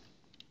it again.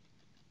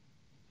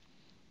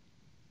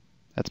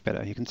 That's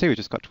better. You can see we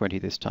just got 20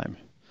 this time.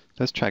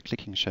 Let's try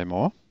clicking show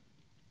more.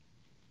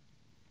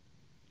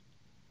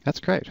 That's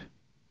great.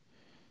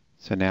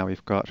 So now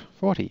we've got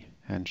 40,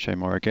 and show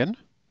more again.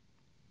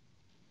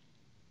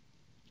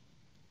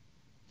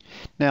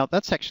 Now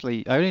that's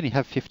actually, I only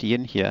have 50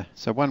 in here,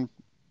 so one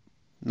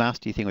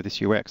nasty thing with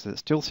this UX is it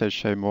still says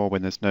show more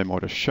when there's no more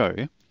to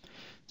show.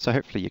 So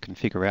hopefully you can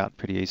figure out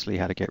pretty easily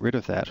how to get rid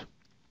of that.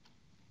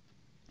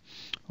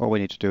 All we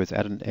need to do is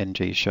add an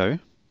ng show.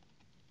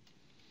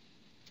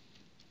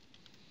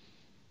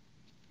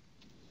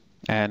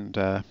 And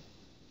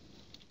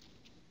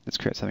let's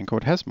create something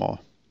called has more.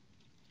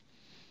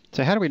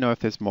 So how do we know if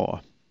there's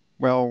more?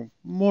 Well,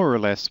 more or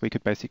less, we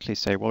could basically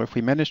say, well, if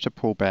we manage to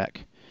pull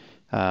back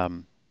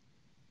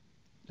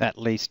at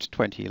least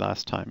 20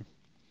 last time,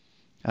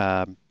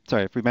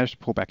 sorry, if we managed to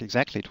pull back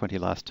exactly 20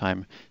 last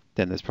time,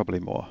 then there's probably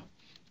more.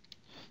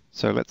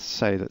 So let's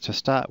say that to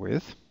start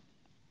with,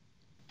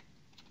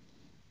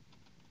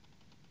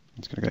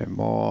 it's going to go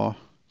more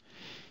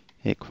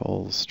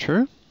equals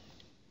true.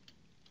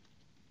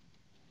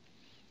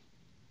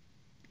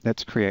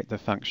 Let's create the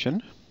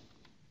function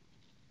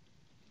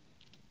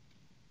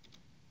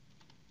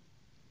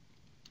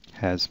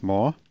has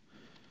more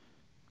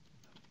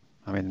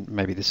I mean,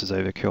 maybe this is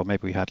overkill,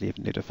 maybe we hardly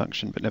even need a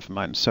function, but never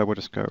mind. So we'll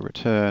just go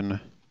return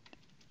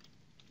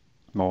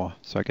more.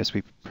 So I guess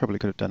we probably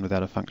could have done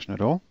without a function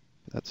at all,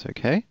 but that's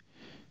okay.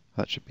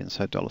 That should be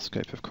inside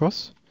 $scope, of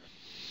course.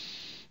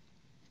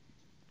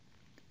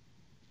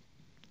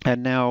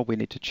 And now we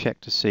need to check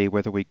to see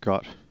whether we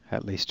got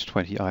at least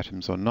 20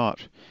 items or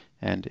not.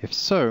 And if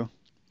so,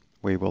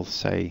 we will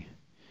say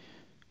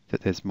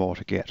that there's more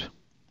to get.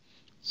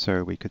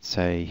 So we could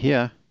say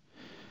here,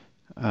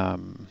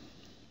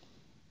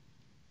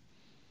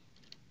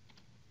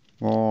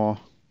 more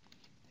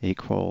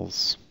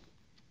equals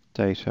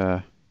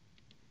data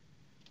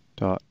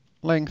dot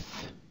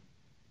length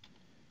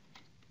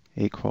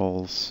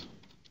equals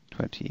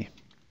 20.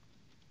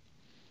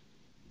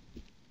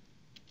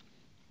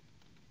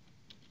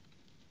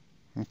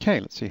 Okay,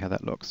 let's see how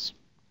that looks.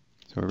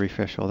 So we'll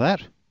refresh all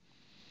that.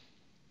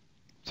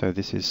 So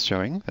this is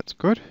showing, that's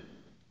good.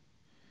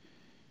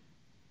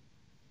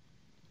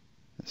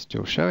 It's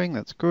still showing,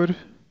 that's good.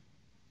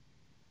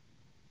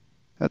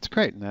 That's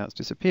great, now it's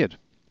disappeared.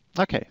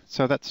 Okay,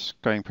 so that's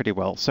going pretty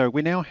well. So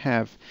we now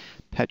have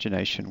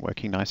pagination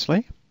working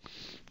nicely,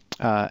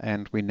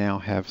 and we now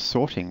have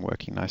sorting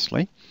working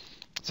nicely.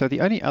 So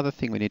the only other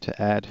thing we need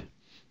to add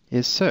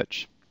is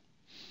search.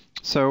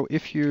 So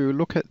if you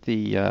look at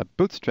the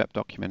Bootstrap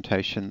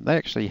documentation, they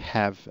actually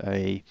have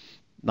a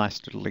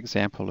nice little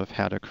example of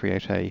how to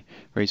create a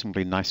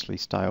reasonably nicely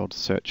styled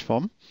search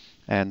form.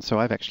 And so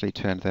I've actually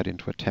turned that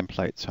into a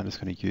template, so I'm just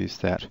going to use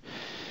that,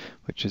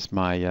 which is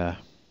my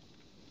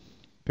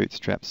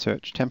Bootstrap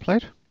search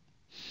template.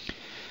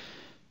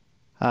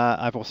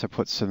 I've also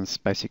put some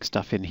basic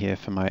stuff in here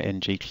for my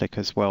ng-click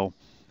as well.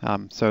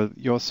 So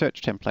your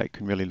search template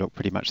can really look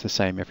pretty much the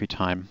same every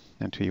time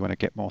until you want to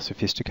get more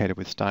sophisticated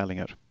with styling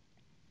it.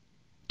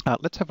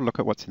 Let's have a look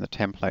at what's in the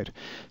template.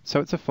 So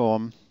it's a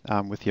form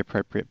with the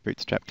appropriate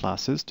Bootstrap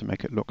classes to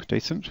make it look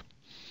decent.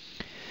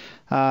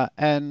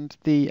 And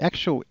the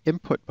actual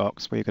input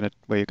box where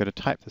you're going to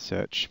type the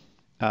search,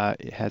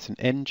 it has an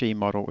ng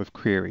model of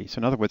query. So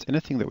in other words,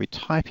 anything that we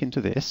type into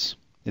this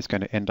is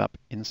going to end up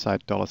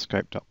inside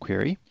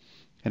 $scope.query.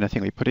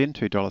 Anything we put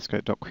into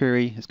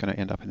 $scope.query is going to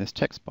end up in this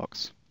text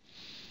box.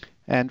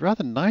 And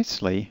rather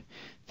nicely,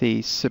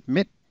 the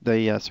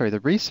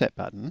reset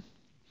button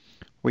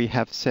we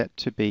have set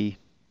to be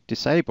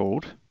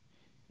disabled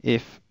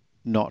if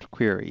not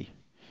query.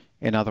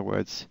 In other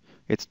words,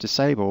 it's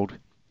disabled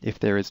if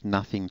there is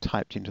nothing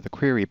typed into the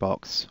query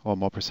box, or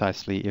more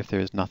precisely, if there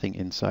is nothing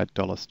inside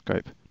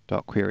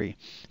 $scope.query.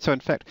 So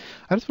in fact,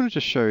 I just wanted to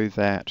show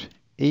that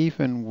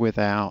even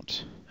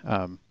without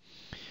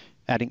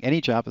adding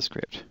any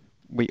JavaScript,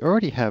 we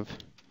already have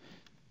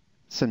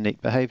some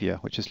neat behavior,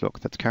 which is,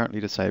 look, that's currently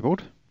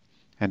disabled,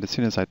 and as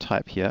soon as I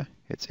type here,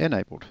 it's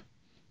enabled,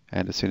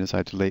 and as soon as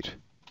I delete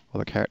all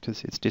the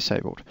characters, it's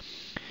disabled.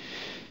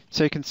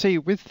 So you can see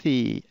with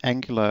the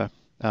Angular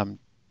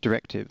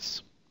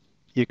directives,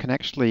 you can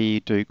actually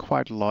do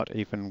quite a lot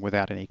even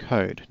without any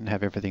code and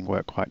have everything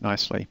work quite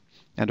nicely.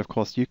 And of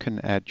course, you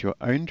can add your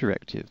own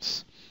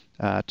directives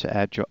to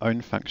add your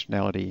own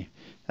functionality,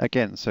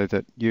 again, so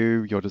that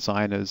you, your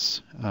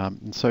designers,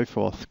 and so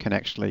forth can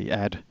actually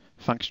add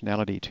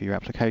functionality to your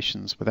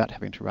applications without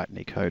having to write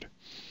any code.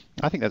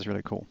 I think that's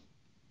really cool.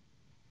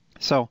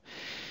 So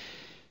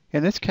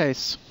in this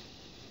case,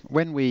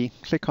 when we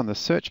click on the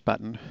search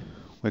button,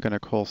 we're going to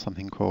call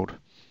something called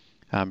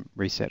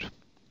reset.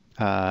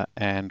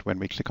 And when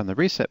we click on the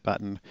reset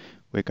button,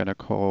 we're going to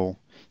call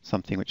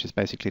something which is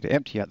basically to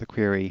empty out the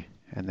query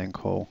and then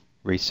call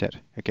reset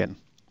again.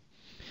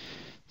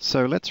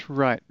 So let's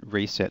write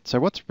reset. So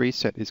what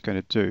reset is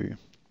going to do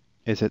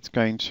is it's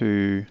going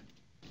to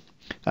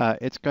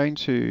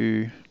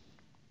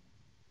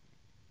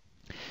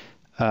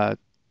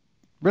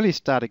really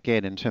start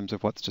again in terms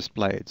of what's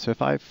displayed. So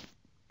if I've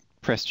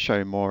pressed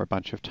show more a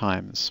bunch of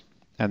times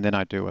and then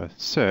I do a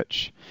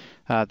search,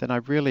 then I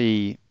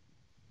really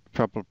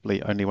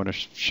probably only want to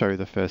show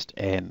the first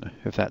N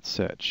of that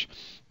search.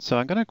 So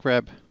I'm going to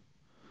grab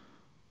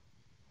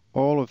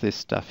all of this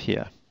stuff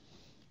here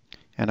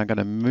and I'm going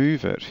to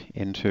move it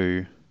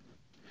into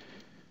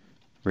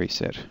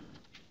reset.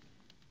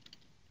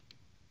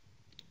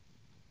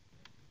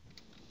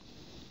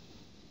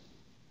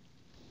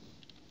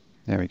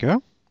 There we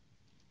go.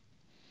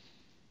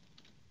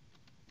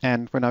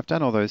 And when I've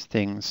done all those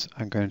things,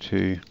 I'm going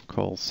to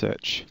call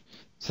search.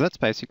 So that's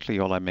basically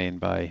all I mean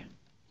by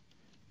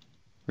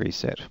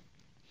reset.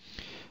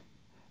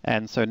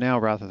 And so now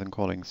rather than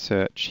calling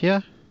search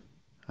here,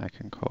 I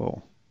can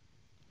call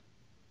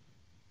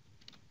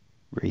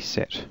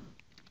reset.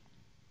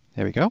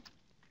 There we go.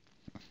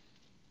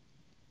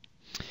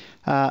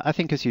 I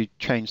think as you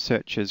change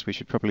searches, we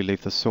should probably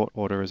leave the sort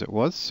order as it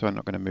was, so I'm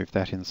not going to move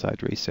that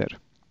inside reset.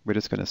 We're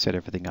just going to set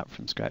everything up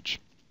from scratch.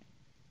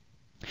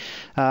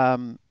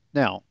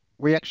 Now,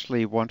 we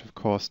actually want, of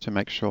course, to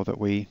make sure that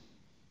we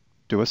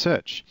do a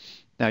search.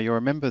 Now, you'll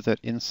remember that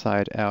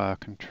inside our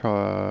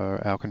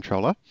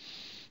controller,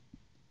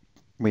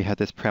 we had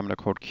this parameter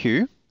called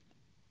Q,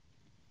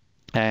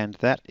 and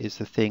that is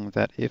the thing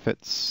that if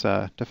it's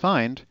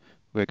defined,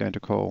 we're going to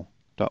call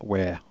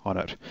 .where on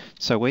it.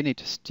 So we need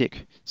to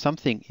stick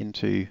something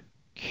into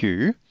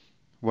Q.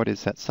 What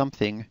is that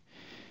something?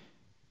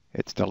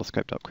 It's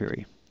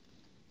 $scope.query.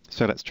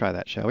 So let's try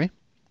that, shall we?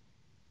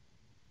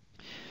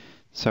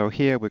 So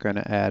here we're going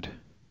to add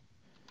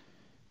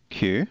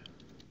Q,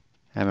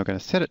 and we're going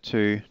to set it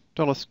to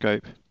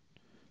 $scope.query.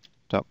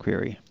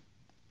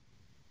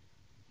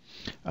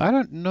 I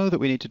don't know that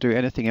we need to do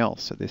anything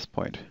else at this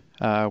point.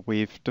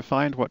 We've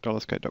defined what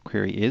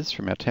 $scope.query is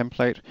from our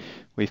template.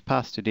 We've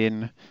passed it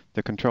in.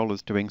 The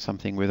controller's doing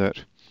something with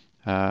it.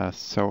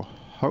 So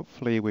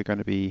hopefully we're going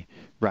to be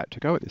right to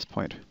go at this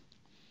point.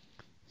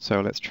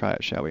 So let's try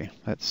it, shall we?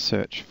 Let's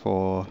search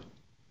for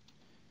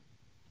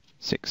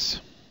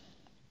 6.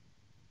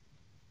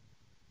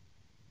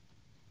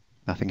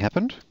 Nothing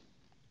happened,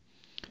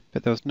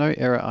 but there was no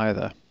error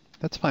either.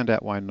 Let's find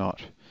out why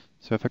not.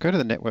 So if I go to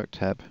the Network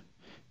tab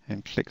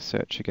and click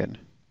Search again.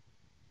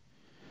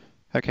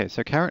 Okay,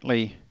 so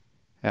currently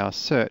our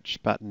Search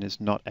button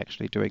is not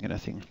actually doing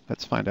anything.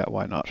 Let's find out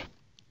why not.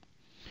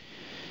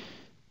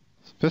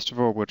 First of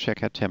all, we'll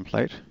check our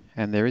template,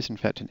 and there is in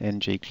fact an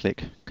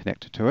ng-click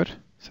connected to it,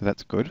 so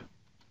that's good.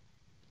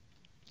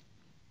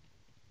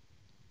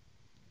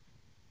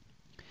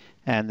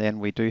 And then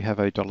we do have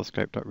a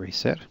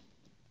 $scope.reset,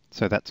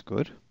 so that's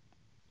good.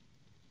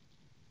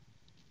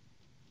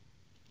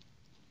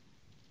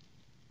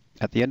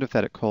 At the end of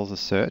that, it calls a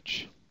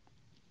search,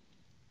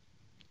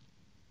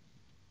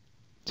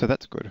 so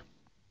that's good.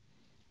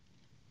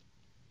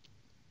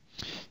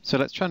 So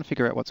let's try and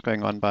figure out what's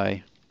going on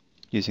by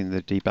using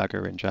the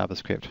debugger in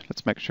JavaScript.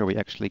 Let's make sure we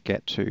actually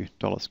get to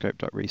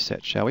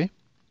 $scope.reset, shall we?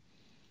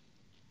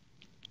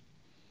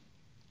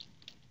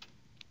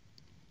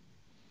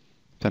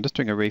 So I'm just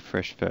doing a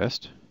refresh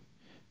first,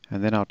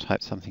 and then I'll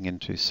type something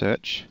into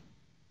search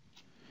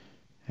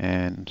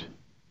and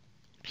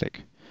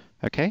click.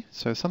 Okay,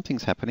 so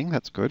something's happening,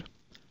 that's good.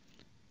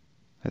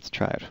 Let's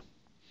try it.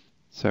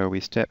 So we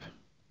step,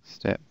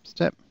 step,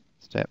 step,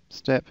 step,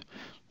 step.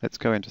 Let's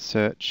go into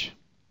search.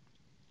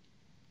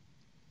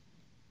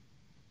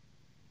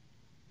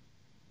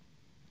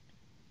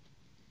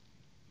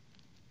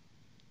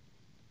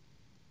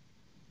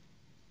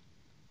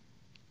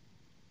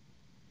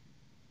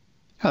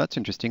 Oh, that's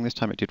interesting. This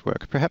time it did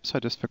work. Perhaps I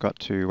just forgot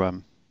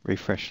to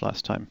refresh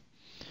last time.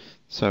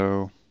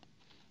 So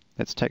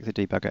let's take the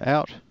debugger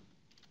out,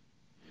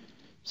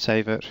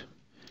 save it,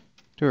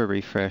 do a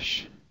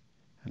refresh,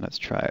 and let's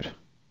try it.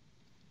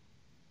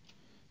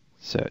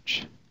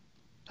 Search.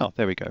 Oh,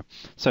 there we go.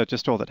 So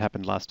just all that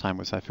happened last time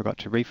was I forgot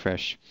to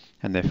refresh,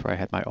 and therefore I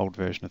had my old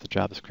version of the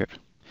JavaScript.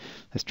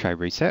 Let's try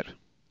reset.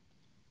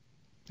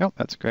 Oh,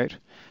 that's great.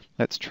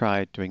 Let's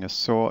try doing a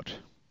sort,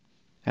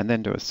 and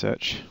then do a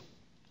search.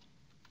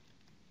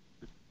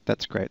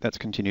 That's great. That's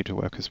continued to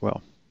work as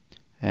well.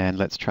 And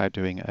let's try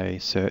doing a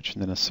search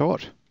and then a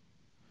sort.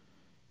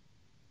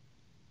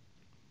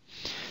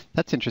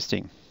 That's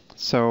interesting.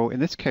 So in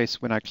this case,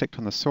 when I clicked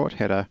on the sort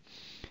header,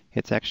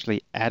 it's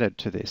actually added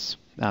to this.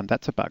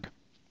 That's a bug.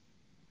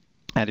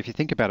 And if you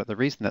think about it, the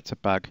reason that's a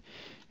bug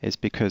is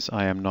because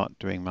I am not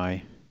doing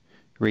my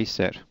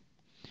reset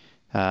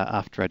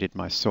after I did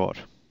my sort.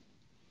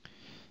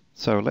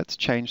 So let's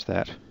change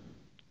that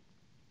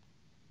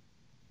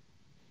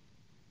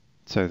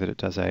so that it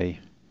does a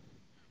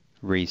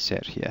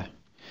reset here.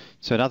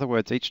 So in other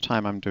words, each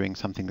time I'm doing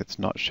something that's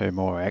not show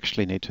more, I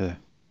actually need to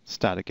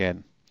start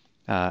again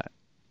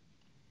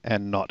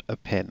and not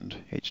append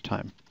each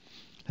time.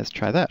 Let's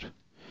try that.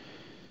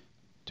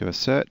 Do a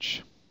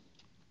search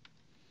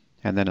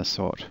and then a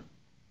sort.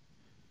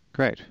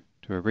 Great.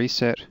 Do a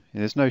reset.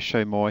 And there's no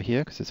show more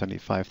here because there's only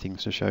 5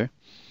 things to show.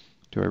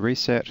 Do a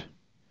reset.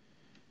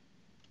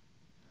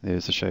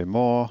 There's a show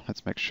more.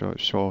 Let's make sure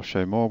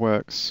show more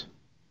works.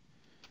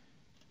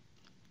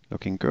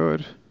 Looking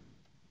good.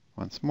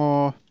 Once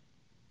more,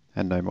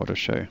 and no more to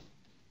show.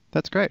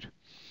 That's great.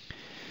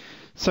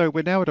 So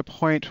we're now at a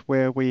point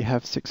where we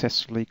have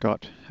successfully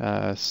got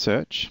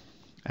search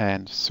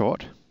and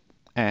sort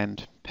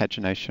and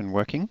pagination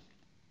working.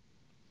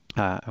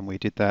 And we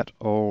did that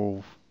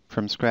all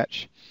from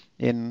scratch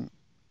in,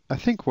 I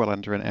think, well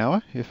under an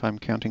hour, if I'm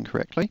counting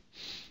correctly.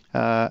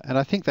 And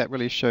I think that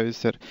really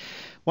shows that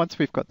once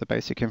we've got the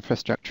basic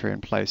infrastructure in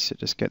place, it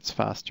just gets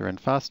faster and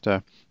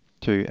faster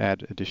to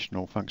add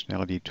additional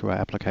functionality to our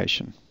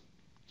application.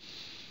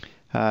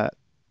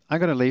 I'm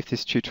going to leave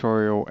this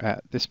tutorial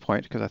at this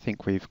point because I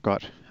think we've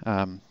got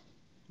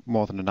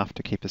more than enough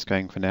to keep us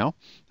going for now.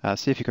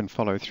 See if you can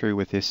follow through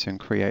with this and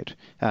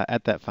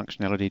add that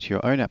functionality to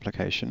your own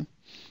application.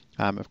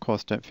 Of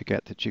course, don't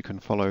forget that you can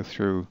follow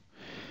through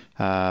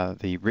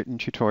the written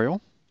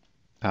tutorial,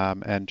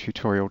 and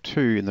tutorial 2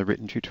 in the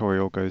written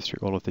tutorial goes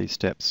through all of these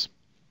steps.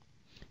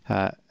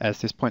 As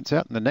this points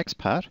out in the next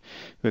part,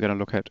 we're going to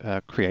look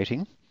at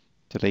creating,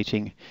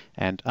 deleting,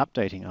 and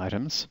updating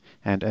items.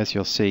 And as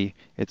you'll see,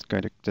 it's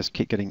going to just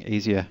keep getting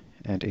easier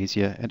and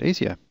easier and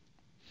easier.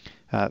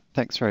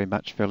 Thanks very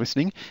much for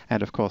listening.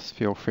 And of course,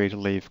 feel free to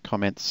leave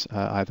comments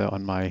either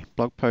on my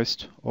blog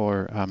post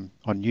or on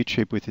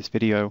YouTube with this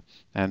video,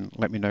 and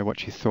let me know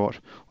what you thought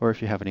or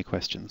if you have any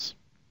questions.